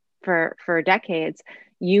for decades,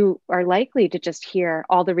 you are likely to just hear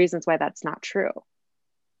all the reasons why that's not true.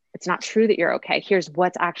 It's not true that you're okay. Here's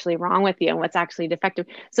what's actually wrong with you and what's actually defective.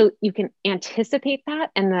 So you can anticipate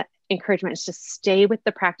that. And the encouragement is to stay with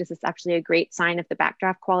the practice. It's actually a great sign if the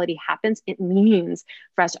backdraft quality happens. It means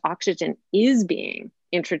fresh oxygen is being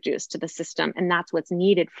introduced to the system. And that's what's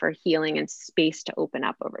needed for healing and space to open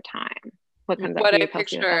up over time. What comes up What for I you, Kelsey, with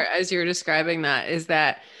picture that? as you're describing that is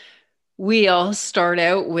that we all start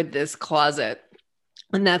out with this closet,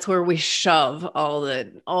 and that's where we shove all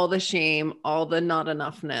the shame, all the not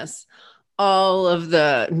enoughness, all of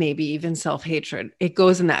the maybe even self-hatred. It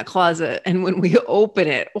goes in that closet, and when we open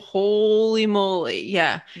it, holy moly,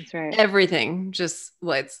 yeah, That's right. everything just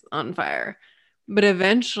lights on fire. But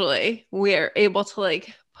eventually we are able to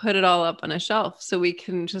like put it all up on a shelf so we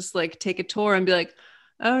can just like take a tour and be like,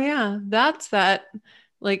 oh yeah, that's that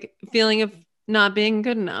like feeling of not being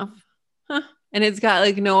good enough. Huh. And it's got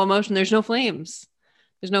like no emotion. There's no flames.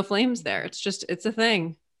 There's no flames there. It's just, it's a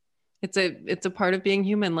thing. It's a part of being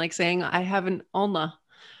human, like saying I have an ulna,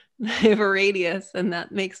 I have a radius, and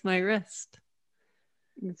that makes my wrist.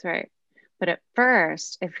 That's right. But at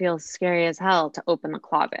first, it feels scary as hell to open the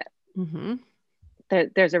closet. Mm-hmm.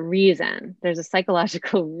 There's a reason, there's a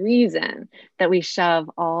psychological reason that we shove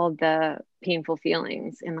all the painful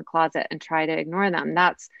feelings in the closet and try to ignore them.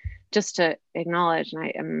 That's just to acknowledge. And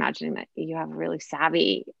I am imagining that you have a really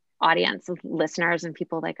savvy audience of listeners and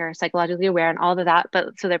people like are psychologically aware and all of that.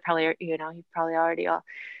 But so they're probably, you probably already all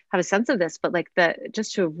have a sense of this, but like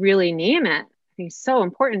just to really name it, I think it's so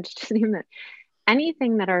important to name it.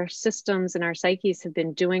 Anything that our systems and our psyches have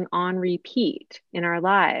been doing on repeat in our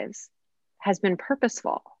lives has been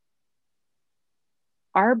purposeful.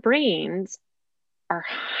 Our brains are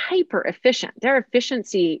hyper efficient. They're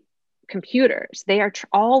efficiency computers. They are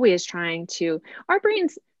always trying to, our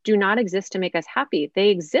brains do not exist to make us happy. They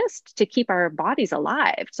exist to keep our bodies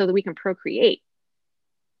alive so that we can procreate.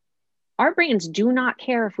 Our brains do not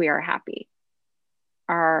care if we are happy.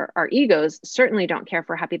 Our egos certainly don't care if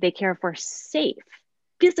we're happy. They care if we're safe,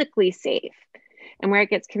 physically safe. And where it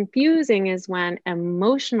gets confusing is when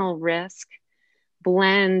emotional risk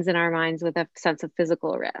blends in our minds with a sense of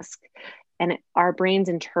physical risk. And our brains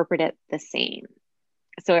interpret it the same.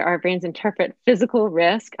 So our brains interpret physical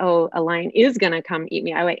risk. Oh, a lion is going to come eat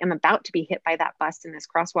me. I'm about to be hit by that bus in this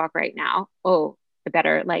crosswalk right now. Oh, I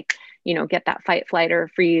better get that fight, flight, or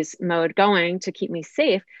freeze mode going to keep me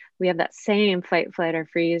safe. We have that same fight, flight, or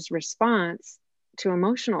freeze response to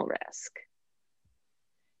emotional risk.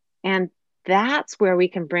 And that's where we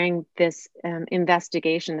can bring this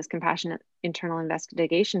investigation, this compassionate internal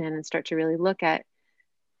investigation in and start to really look at,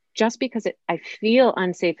 just because I feel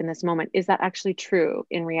unsafe in this moment, is that actually true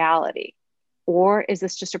in reality? Or is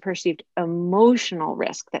this just a perceived emotional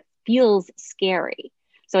risk that feels scary?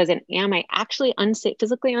 So am I actually unsafe,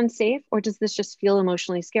 physically unsafe, or does this just feel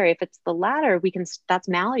emotionally scary? If it's the latter, that's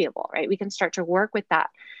malleable, right? We can start to work with that.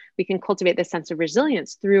 We can cultivate this sense of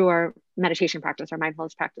resilience through our meditation practice, our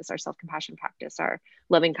mindfulness practice, our self-compassion practice, our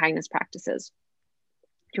loving kindness practices,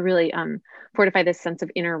 to really fortify this sense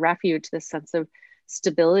of inner refuge, this sense of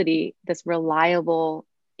stability, this reliable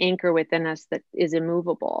anchor within us that is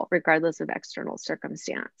immovable regardless of external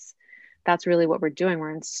circumstance. That's really what we're doing.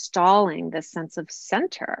 We're installing this sense of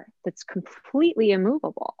center that's completely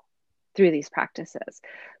immovable through these practices.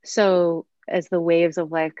 So as the waves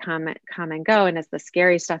of life come and go, and as the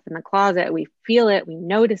scary stuff in the closet, we feel it, we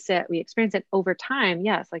notice it, we experience it over time.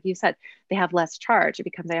 Yes, like you said, they have less charge. It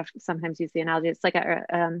becomes, I have to sometimes use the analogy, it's like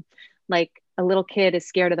a a little kid is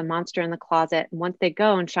scared of the monster in the closet. And once they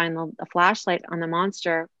go and shine a flashlight on the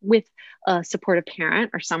monster with a supportive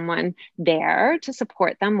parent or someone there to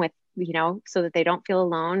support them with, so that they don't feel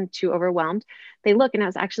alone, too overwhelmed, they look and it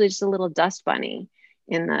was actually just a little dust bunny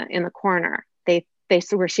in the corner. They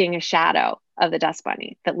were seeing a shadow of the dust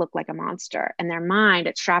bunny that looked like a monster, and their mind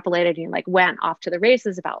extrapolated and like went off to the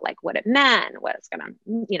races about like what it meant, what it's gonna,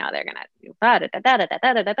 they're gonna do da, da, da, da,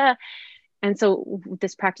 da, da, da, da. And so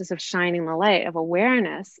this practice of shining the light of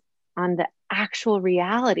awareness on the actual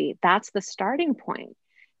reality, that's the starting point.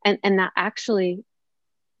 And that actually,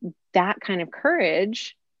 that kind of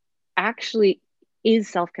courage actually is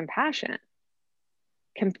self-compassion.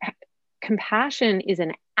 Compassion is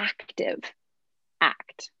an active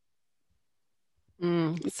act.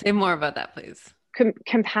 Say more about that, please.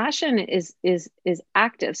 Compassion is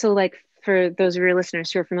active. So like for those of your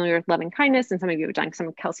listeners who are familiar with loving kindness, and some of you have done some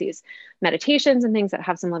of Kelsey's meditations and things that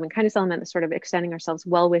have some loving kindness element, that's sort of extending ourselves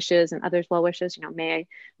well wishes and others well wishes, may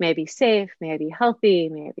I be safe, may I be healthy,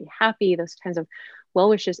 may I be happy, those kinds of well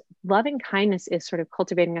wishes. Loving kindness is sort of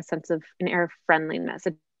cultivating a sense of an air of friendliness,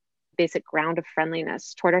 a basic ground of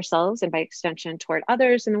friendliness toward ourselves and by extension toward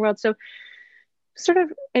others in the world. So sort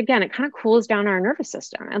of, again, it kind of cools down our nervous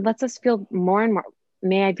system and lets us feel more and more.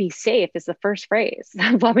 May I be safe is the first phrase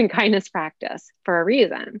of loving kindness practice for a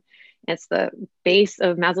reason. It's the base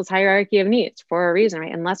of Maslow's hierarchy of needs for a reason,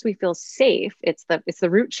 right? Unless we feel safe, it's the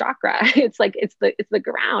root chakra. It's the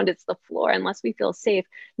ground, it's the floor. Unless we feel safe,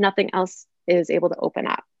 nothing else is able to open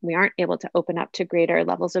up. We aren't able to open up to greater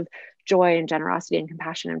levels of joy and generosity and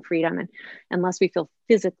compassion and freedom, and unless we feel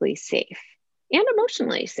physically safe and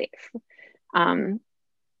emotionally safe.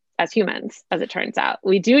 As humans, as it turns out,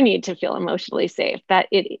 we do need to feel emotionally safe. That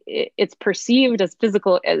it's perceived as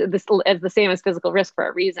physical, as the same as physical risk for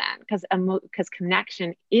a reason, because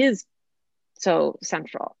connection is so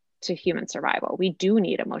central to human survival. We do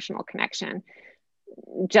need emotional connection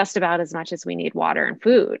just about as much as we need water and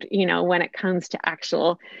food, when it comes to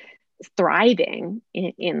actual thriving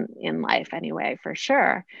in life anyway, for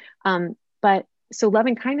sure. But so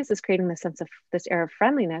loving kindness is creating this sense of this air of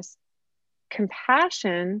friendliness.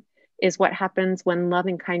 Compassion is what happens when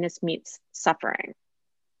loving kindness meets suffering.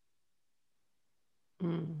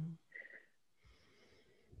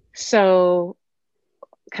 So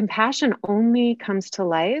compassion only comes to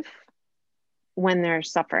life when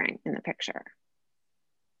there's suffering in the picture.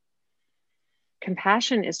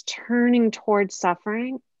 Compassion is turning towards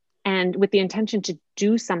suffering and with the intention to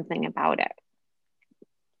do something about it.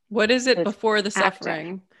 What is it It's before the active.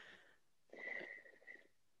 suffering?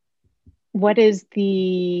 What is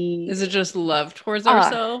the... Is it just love towards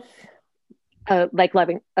ourselves? Like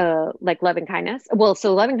loving kindness. Well,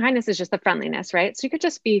 so loving kindness is just the friendliness, right? So you could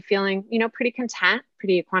just be feeling, pretty content,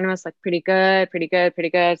 pretty equanimous, like pretty good, pretty good, pretty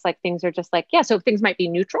good. It's like things are just like, yeah. So things might be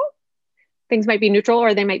neutral. Things might be neutral,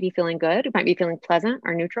 or they might be feeling good. It might be feeling pleasant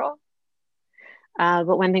or neutral.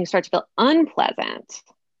 But when things start to feel unpleasant,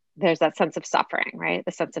 there's that sense of suffering, right?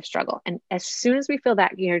 The sense of struggle. And as soon as we feel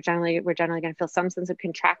that, we're generally going to feel some sense of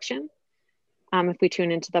contraction. If we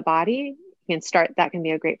tune into the body, that can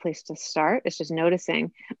be a great place to start. It's just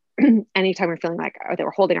noticing anytime we're feeling like that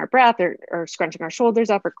we're holding our breath or scrunching our shoulders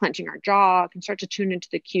up or clenching our jaw, can start to tune into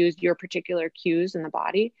the cues, your particular cues in the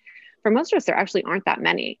body. For most of us, there actually aren't that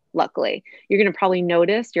many, luckily. You're going to probably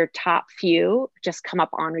notice your top few just come up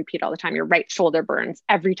on repeat all the time. Your right shoulder burns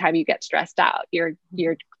every time you get stressed out. Your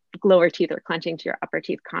lower teeth are clenching to your upper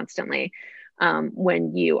teeth constantly.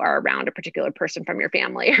 When you are around a particular person from your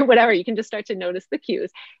family or whatever, you can just start to notice the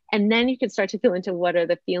cues. And then you can start to feel into what are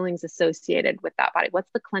the feelings associated with that body.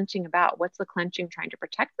 What's the clenching about? What's the clenching trying to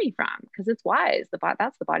protect me from? Because it's wise.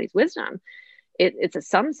 That's the body's wisdom. It's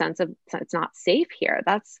some sense of it's not safe here.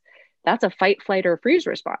 That's a fight, flight, or freeze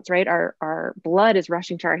response, right? Our blood is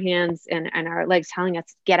rushing to our hands and our legs telling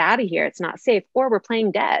us, get out of here. It's not safe. Or we're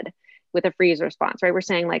playing dead with a freeze response, right? We're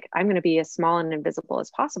saying like, I'm going to be as small and invisible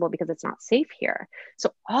as possible because it's not safe here.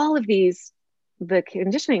 So all of these, the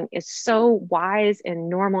conditioning is so wise and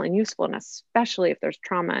normal and useful, and especially if there's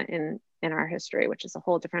trauma in our history, which is a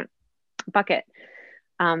whole different bucket.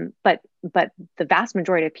 But the vast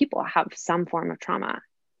majority of people have experienced some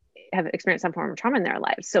form of trauma in their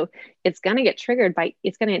lives. So it's going to get triggered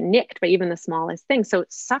it's going to get nicked by even the smallest thing. So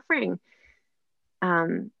suffering,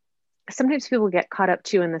 sometimes people get caught up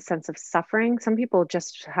too in the sense of suffering. Some people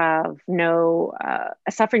just have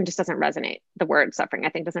suffering just doesn't resonate. The word suffering, I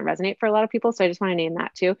think, doesn't resonate for a lot of people. So I just want to name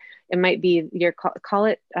that too. It might be call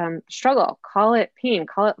it struggle, call it pain,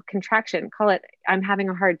 call it contraction, call it I'm having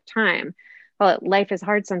a hard time, call it life is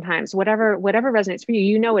hard sometimes. Whatever resonates for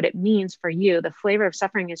you, what it means for you. The flavor of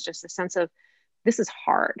suffering is just a sense of this is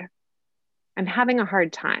hard. I'm having a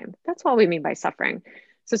hard time. That's what we mean by suffering.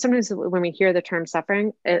 So sometimes when we hear the term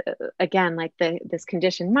suffering, again, like this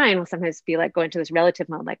conditioned mind will sometimes be like going to this relative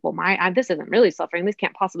mode, like, well, this isn't really suffering. This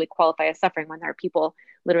can't possibly qualify as suffering when there are people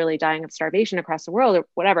literally dying of starvation across the world or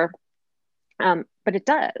whatever. But it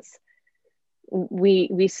does.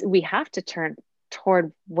 We have to turn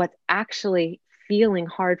toward what's actually feeling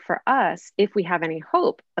hard for us if we have any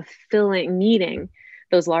hope of meeting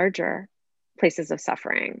those larger places of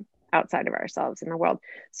suffering outside of ourselves in the world.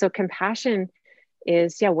 So compassion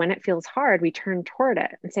is, yeah, when it feels hard, we turn toward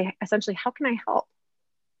it and say, essentially, how can I help?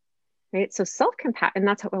 Right. So self-compassion, and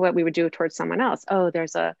that's what we would do towards someone else. Oh,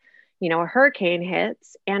 there's a hurricane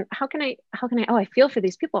hits, and oh, I feel for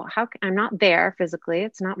these people. I'm not there physically.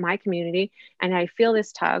 It's not my community. And I feel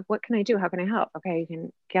this tug. What can I do? How can I help? Okay. You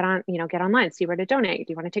can get online, see where to donate.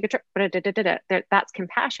 Do you want to take a trip? That's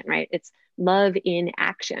compassion, right? It's love in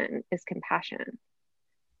action is compassion.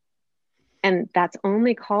 And that's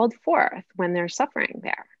only called forth when there's suffering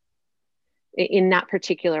there in that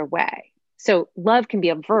particular way. So love can be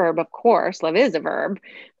a verb, of course, love is a verb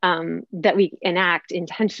that we enact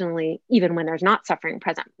intentionally, even when there's not suffering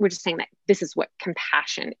present. We're just saying that this is what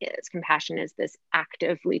compassion is. Compassion is this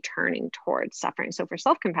actively turning towards suffering. So for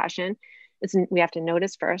self-compassion, we have to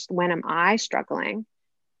notice first, when am I struggling,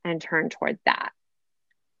 and turn toward that.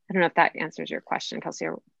 I don't know if that answers your question, Kelsey.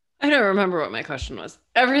 I don't remember what my question was.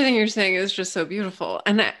 Everything you're saying is just so beautiful.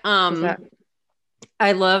 And Is that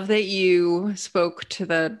I love that you spoke to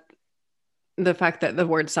the fact that the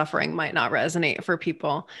word suffering might not resonate for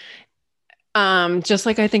people. Just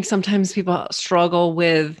like I think sometimes people struggle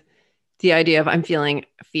with the idea of I'm feeling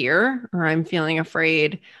fear or I'm feeling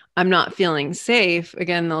afraid, I'm not feeling safe.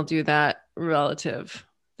 Again, they'll do that relative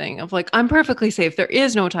thing of like, I'm perfectly safe. There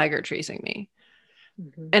is no tiger chasing me.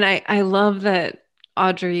 Mhm. And I love that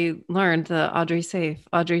Audrey learned the Audrey safe,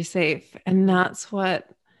 Audrey safe. And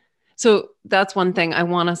so that's one thing I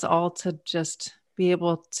want us all to just be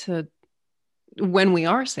able to, when we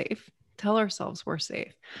are safe, tell ourselves we're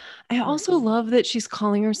safe. I also Mhm. love that she's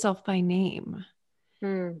calling herself by name.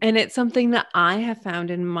 Mm. And it's something that I have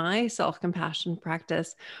found in my self compassion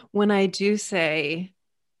practice when I do say,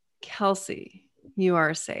 Kelsey, you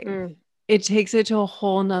are safe. Mm. It takes it to a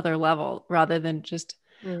whole nother level rather than just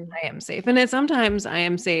Mm. I am safe. And sometimes I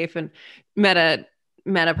am safe and meta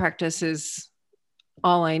meta practice is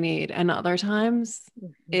all I need. And other times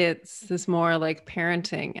Mhm. it's this more like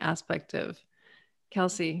parenting aspect of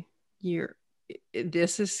Kelsey,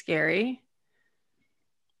 this is scary.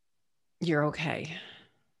 You're okay.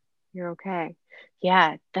 You're okay.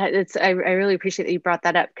 Yeah, I really appreciate that you brought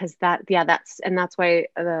that up because that's why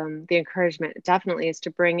the encouragement definitely is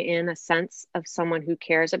to bring in a sense of someone who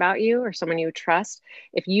cares about you or someone you trust.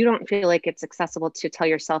 If you don't feel like it's accessible to tell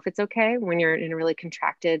yourself it's okay when you're in a really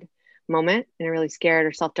contracted moment, in a really scared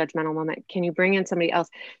or self-judgmental moment, can you bring in somebody else?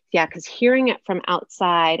 Yeah, because hearing it from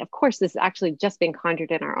outside, of course, this is actually just being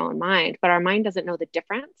conjured in our own mind, but our mind doesn't know the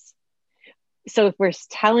difference. So if we're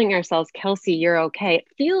telling ourselves, Kelsey, you're okay, it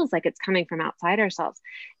feels like it's coming from outside ourselves.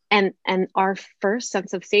 And our first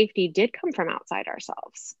sense of safety did come from outside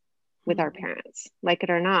ourselves with our parents, like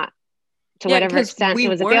it or not, to Yeah, whatever because extent we it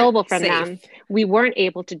was weren't available from safe. them. We weren't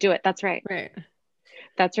able to do it. That's right. Right.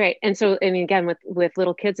 That's right. And so, I mean, again, with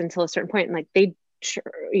little kids until a certain point, and like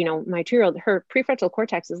my 2-year-old, her prefrontal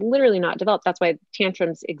cortex is literally not developed. That's why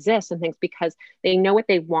tantrums exist and things, because they know what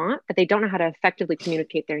they want, but they don't know how to effectively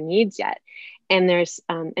communicate their needs yet. And there's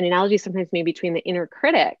an analogy sometimes made between the inner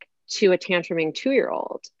critic to a tantruming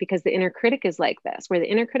 2-year-old, because the inner critic is like this, where the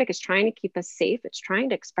inner critic is trying to keep us safe. It's trying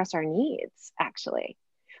to express our needs, actually,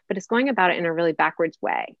 but it's going about it in a really backwards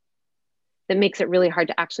way that makes it really hard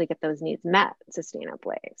to actually get those needs met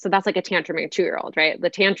sustainably. So that's like a tantruming 2-year-old, right? The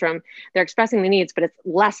tantrum, they're expressing the needs, but it's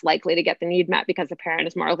less likely to get the need met because the parent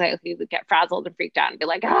is more likely to get frazzled and freaked out and be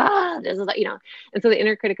like, this is, and so the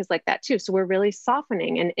inner critic is like that too. So we're really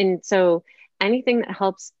softening. And so anything that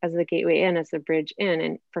helps as the gateway in, as the bridge in,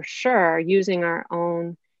 and for sure, using our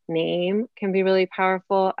own name can be really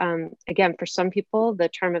powerful. Again, for some people, the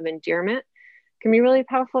term of endearment can be really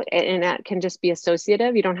powerful, and that can just be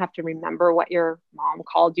associative. You don't have to remember what your mom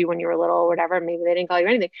called you when you were little or whatever. Maybe they didn't call you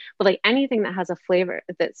anything, but like anything that has a flavor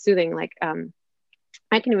that's soothing. Like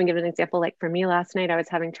I can even give an example. Like for me last night, I was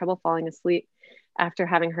having trouble falling asleep after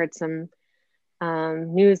having heard some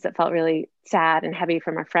news that felt really sad and heavy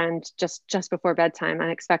from a friend just before bedtime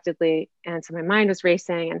unexpectedly, and so my mind was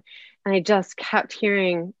racing, and I just kept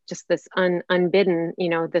hearing just this unbidden,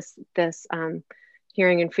 this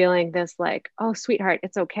hearing and feeling this, like, oh sweetheart,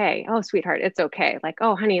 it's okay, oh sweetheart, it's okay, like,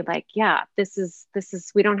 oh honey, like, yeah, this is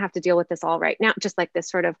we don't have to deal with this all right now, just like this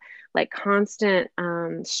sort of like constant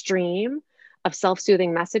stream of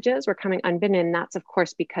self-soothing messages were coming unbidden. And that's, of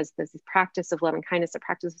course, because this practice of loving kindness, the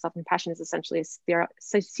practice of self-compassion, is essentially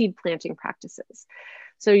seed planting practices.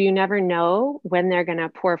 So you never know when they're going to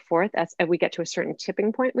pour forth as we get to a certain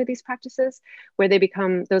tipping point with these practices, where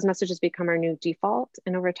those messages become our new default.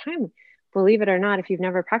 And over time, believe it or not, if you've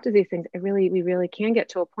never practiced these things, we really can get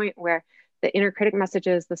to a point where the inner critic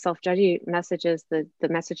messages, the self-judgy messages, the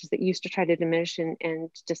messages that used to try to diminish and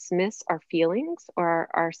dismiss our feelings or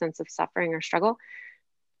our sense of suffering or struggle,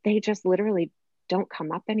 they just literally don't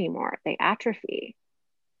come up anymore. They atrophy.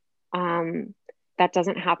 That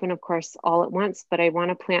doesn't happen, of course, all at once, but I want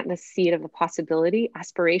to plant the seed of the possibility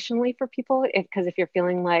aspirationally for people. Because if you're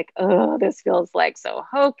feeling like, oh, this feels like so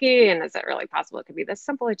hokey, and is it really possible it could be this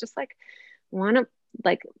simple? I just like want to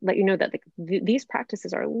like let you know that these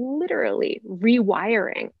practices are literally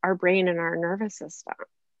rewiring our brain and our nervous system.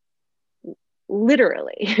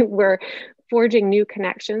 Literally, we're forging new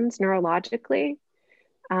connections neurologically,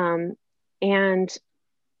 and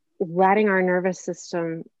letting our nervous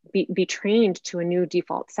system be trained to a new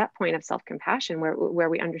default set point of self-compassion, where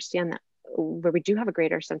we understand that, where we do have a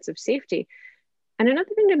greater sense of safety. And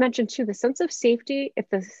another thing to mention too, the sense of safety,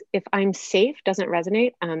 if I'm safe doesn't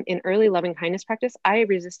resonate, in early loving kindness practice, I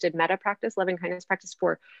resisted metta practice, loving kindness practice,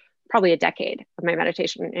 for probably a decade of my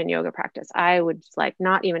meditation and yoga practice. I would like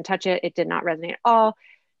not even touch it. It did not resonate at all.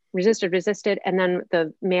 Resisted. And then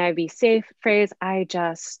the may I be safe phrase,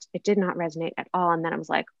 it did not resonate at all. And then I was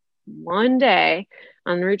like, one day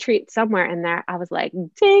on retreat somewhere in there, I was like,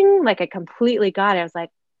 ding, like I completely got it. I was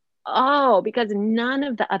like, oh, because none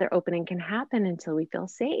of the other opening can happen until we feel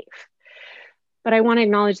safe. But I want to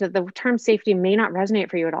acknowledge that the term safety may not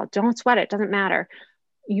resonate for you at all. Don't sweat it. Doesn't matter.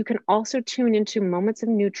 You can also tune into moments of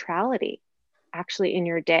neutrality actually in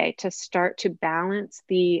your day to start to balance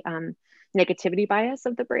the negativity bias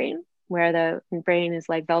of the brain, where the brain is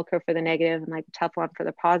like Velcro for the negative and like Teflon for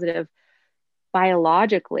the positive.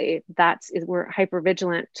 Biologically, we're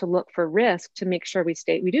hypervigilant to look for risk to make sure we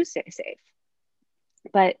do stay safe.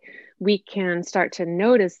 But we can start to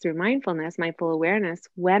notice through mindful awareness,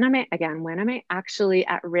 when am I actually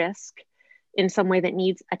at risk in some way that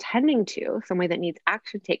needs attending to, some way that needs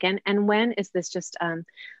action taken? And when is this just a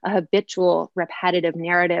habitual, repetitive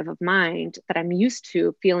narrative of mind that I'm used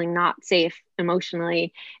to feeling not safe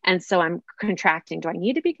emotionally? And so I'm contracting. Do I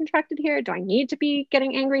need to be contracted here? Do I need to be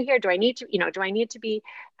getting angry here? Do I need to be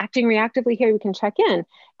acting reactively here? We can check in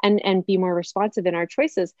and be more responsive in our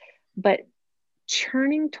choices. But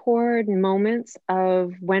churning toward moments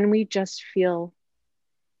of when we just feel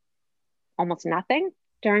almost nothing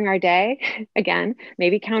during our day, again,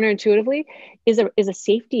 maybe counterintuitively, is a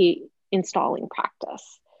safety installing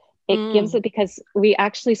practice. It gives it, because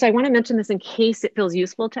so I want to mention this in case it feels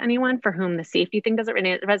useful to anyone for whom the safety thing doesn't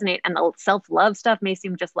resonate, and the self-love stuff may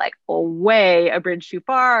seem just like a bridge too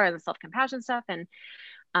far, and the self-compassion stuff. And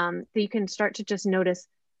so you can start to just notice.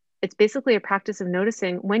 It's basically a practice of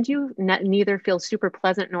noticing when do you neither feel super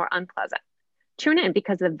pleasant nor unpleasant. Tune in,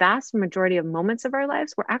 because the vast majority of moments of our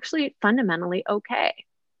lives, we're actually fundamentally okay.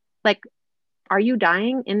 Like, are you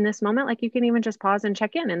dying in this moment? Like, you can even just pause and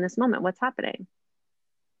check in this moment. What's happening?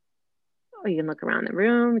 Oh, you can look around the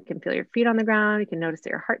room. You can feel your feet on the ground. You can notice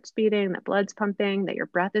that your heart's beating, that blood's pumping, that your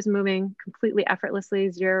breath is moving completely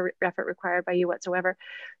effortlessly, zero effort required by you whatsoever.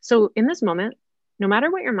 So in this moment, no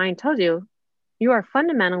matter what your mind tells you, you are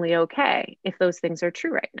fundamentally okay if those things are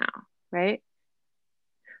true right now, right?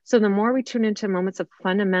 So the more we tune into moments of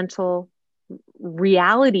fundamental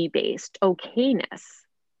reality-based okayness,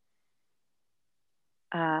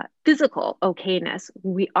 physical okayness,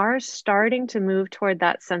 we are starting to move toward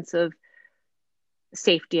that sense of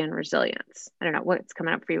safety and resilience. I don't know what's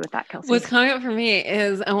coming up for you with that, Kelsey. What's coming up for me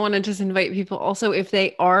is I want to just invite people also, if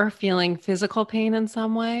they are feeling physical pain in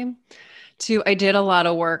some way, I did a lot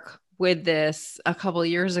of work with this a couple of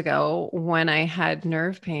years ago when I had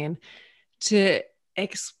nerve pain, to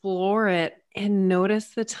explore it and notice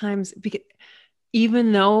the times, because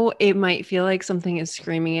even though it might feel like something is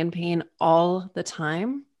screaming in pain all the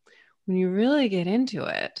time, when you really get into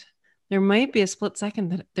it, there might be a split second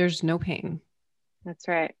that there's no pain. That's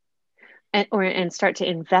right. And start to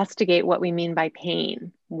investigate what we mean by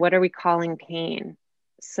pain. What are we calling pain?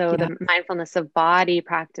 So Yeah. the mindfulness of body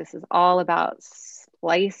practice is all about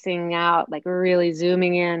slicing out, like really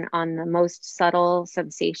zooming in on the most subtle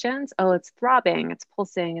sensations. Oh, it's throbbing, it's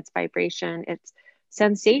pulsing, it's vibration, it's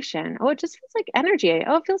sensation. Oh, it just feels like energy.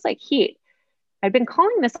 Oh, it feels like heat. I've been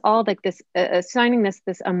calling this all like this, assigning this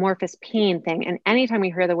amorphous pain thing. And anytime we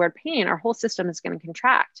hear the word pain, our whole system is going to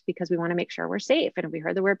contract, because we want to make sure we're safe. And if we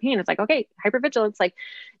heard the word pain, it's like, okay, hypervigilance. Like,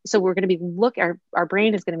 so we're going to be our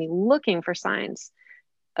brain is going to be looking for signs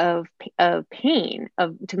of pain,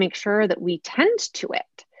 of to make sure that we tend to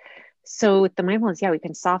it. So with the mindfulness, yeah, we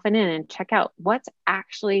can soften in and check out what's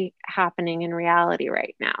actually happening in reality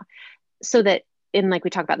right now. So that in, like we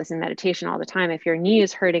talk about this in meditation all the time, if your knee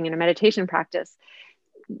is hurting in a meditation practice,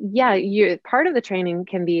 yeah, you part of the training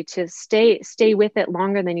can be to stay with it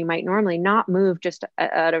longer than you might normally, not move just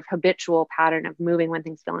out of habitual pattern of moving when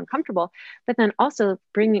things feel uncomfortable, but then also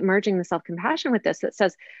merging the self-compassion with this that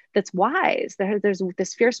says that's wise. There's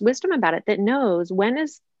this fierce wisdom about it that knows when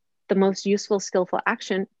is the most useful, skillful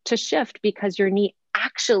action to shift because your knee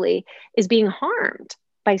actually is being harmed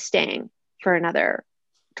by staying for another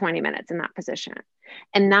 20 minutes in that position.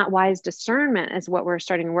 And that wise discernment is what we're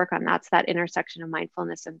starting to work on. That's that intersection of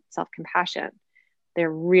mindfulness and self-compassion. They're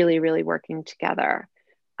really, really working together.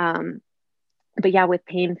 But yeah, with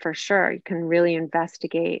pain for sure, you can really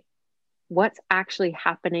investigate what's actually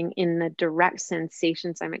happening in the direct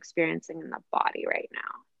sensations I'm experiencing in the body right now.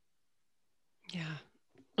 Yeah.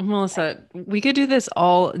 Melissa, we could do this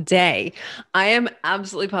all day. I am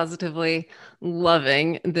absolutely positively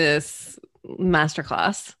loving this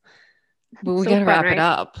masterclass, but we So got to fun, wrap it right?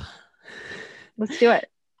 up. Let's do it.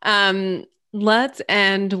 Let's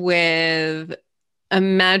end with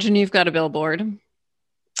imagine you've got a billboard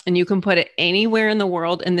and you can put it anywhere in the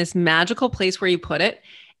world in this magical place where you put it.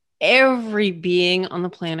 Every being on the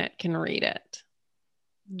planet can read it.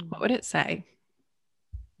 What would it say?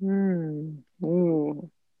 Ooh.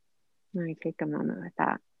 Let me take a moment with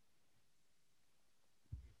that.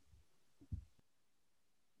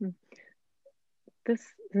 This is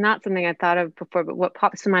not something I thought of before, but what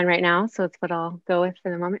pops to mind right now, so it's what I'll go with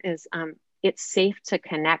for the moment, is it's safe to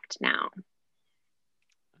connect now.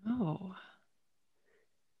 Oh.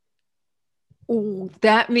 Ooh,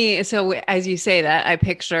 that me. So as you say that, I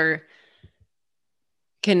picture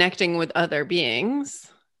connecting with other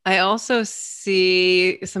beings. I also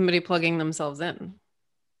see somebody plugging themselves in.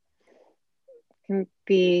 Can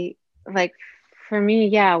be like for me,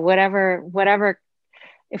 yeah, whatever.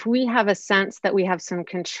 If we have a sense that we have some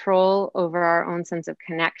control over our own sense of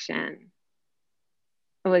connection,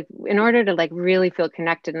 like in order to like really feel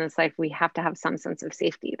connected in this life, we have to have some sense of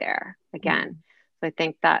safety there again. So I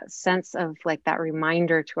think that sense of like that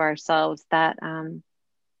reminder to ourselves that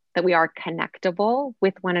that we are connectable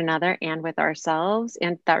with one another and with ourselves,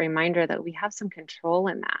 and that reminder that we have some control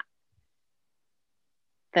in that,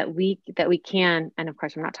 that we can. And of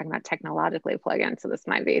course I'm not talking about technologically plug in, so this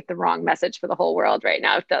might be the wrong message for the whole world right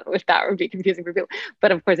now if that would be confusing for people,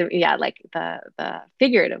 but of course yeah, like the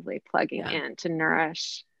figuratively plugging Yeah. in to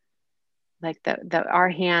nourish, like the our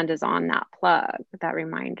hand is on that plug, that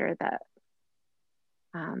reminder that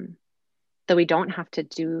um that we don't have to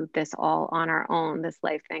do this all on our own, this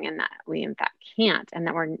life thing, and that we in fact can't, and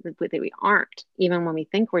that we aren't. Even when we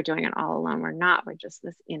think we're doing it all alone, we're not. We're just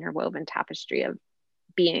this interwoven tapestry of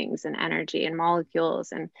beings and energy and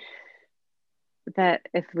molecules. And that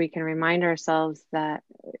if we can remind ourselves that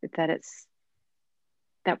it's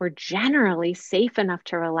that we're generally safe enough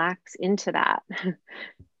to relax into that.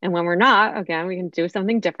 And when we're not, again, we can do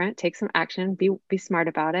something different, take some action, be smart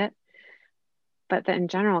about it. But that in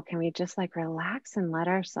general, can we just like relax and let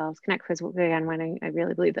ourselves connect? Because again, when I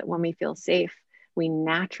really believe that when we feel safe, we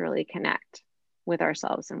naturally connect with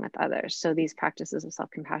ourselves and with others. So these practices of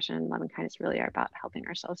self-compassion and loving kindness really are about helping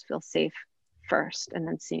ourselves feel safe first, and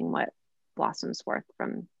then seeing what blossoms forth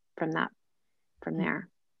from that from there.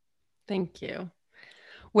 Thank you.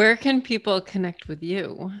 Where can people connect with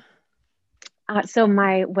you? So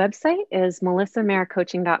my website is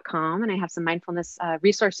melissamaircoaching.com, and I have some mindfulness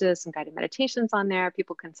resources, some guided meditations on there.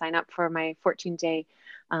 People can sign up for my 14-day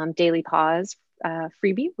daily pause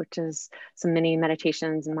freebie, which is some mini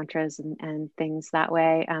meditations and mantras and things that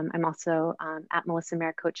way. I'm also at Melissa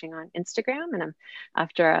Maher Coaching on Instagram, and I'm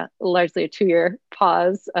after largely a 2-year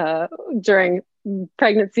pause during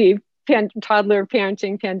pregnancy, toddler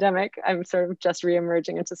parenting pandemic, I'm sort of just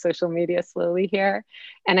reemerging into social media slowly here.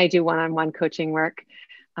 And I do one-on-one coaching work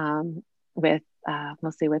with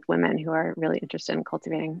mostly with women who are really interested in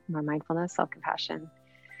cultivating more mindfulness, self-compassion.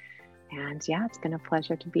 And yeah, it's been a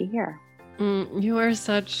pleasure to be here. You are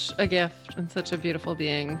such a gift and such a beautiful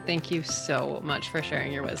being. Thank you so much for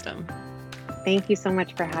sharing your wisdom. Thank you so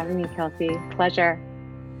much for having me, Kelsey. Pleasure.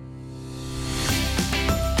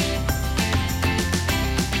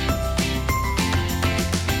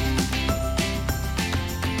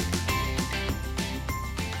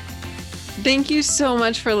 Thank you so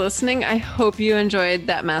much for listening. I hope you enjoyed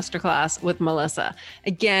that masterclass with Melissa.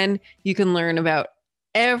 Again, you can learn about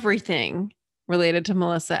everything related to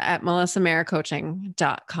Melissa at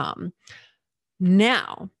melissamaircoaching.com.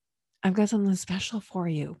 Now, I've got something special for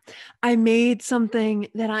you. I made something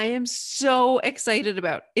that I am so excited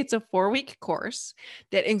about. It's a 4-week course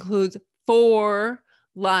that includes 4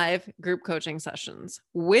 live group coaching sessions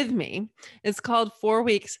with me. It's called 4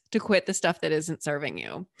 Weeks to Quit the Stuff That Isn't Serving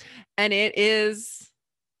You. And it is,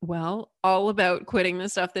 well, all about quitting the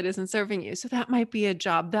stuff that isn't serving you. So that might be a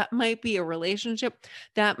job, that might be a relationship,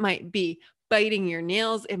 that might be biting your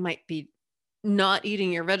nails, it might be not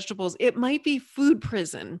eating your vegetables, it might be food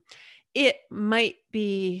prison. It might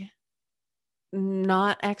be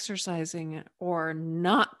not exercising or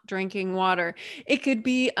not drinking water. It could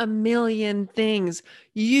be a million things.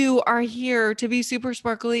 You are here to be super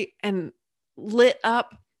sparkly and lit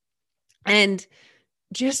up and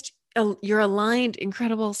just your aligned,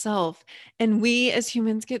 incredible self. And we as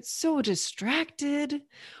humans get so distracted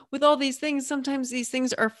with all these things. Sometimes these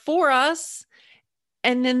things are for us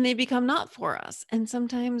and then they become not for us. And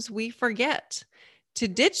sometimes we forget to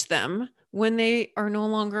ditch them when they are no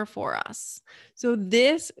longer for us. So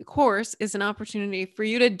this course is an opportunity for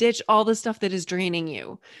you to ditch all the stuff that is draining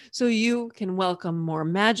you so you can welcome more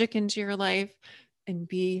magic into your life and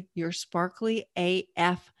be your sparkly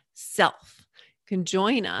AF self. You can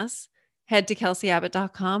join us. Head to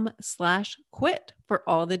kelseyabbott.com/quit for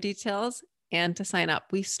all the details and to sign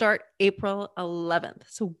up. We start April 11th.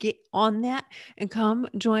 So get on that and come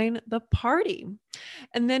join the party.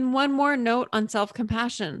 And then one more note on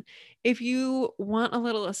self-compassion. If you want a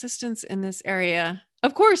little assistance in this area,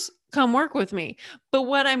 of course, come work with me. But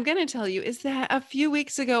what I'm going to tell you is that a few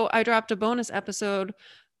weeks ago, I dropped a bonus episode,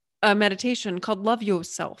 a meditation called Love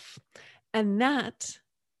Yourself. And that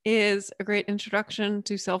is a great introduction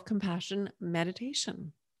to self-compassion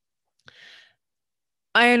meditation.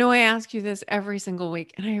 I know I ask you this every single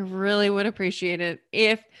week, and I really would appreciate it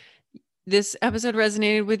if this episode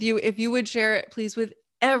resonated with you, if you would share it, please, with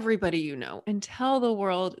everybody you know and tell the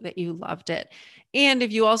world that you loved it. And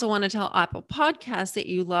if you also want to tell Apple Podcasts that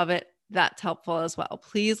you love it, that's helpful as well.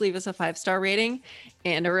 Please leave us a 5-star rating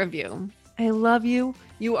and a review. I love you.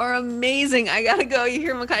 You are amazing. I gotta go. You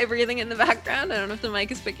hear Makai breathing in the background. I don't know if the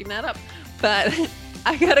mic is picking that up, but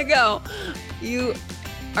I gotta go. You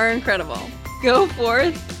are incredible. Go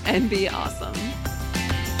forth and be awesome.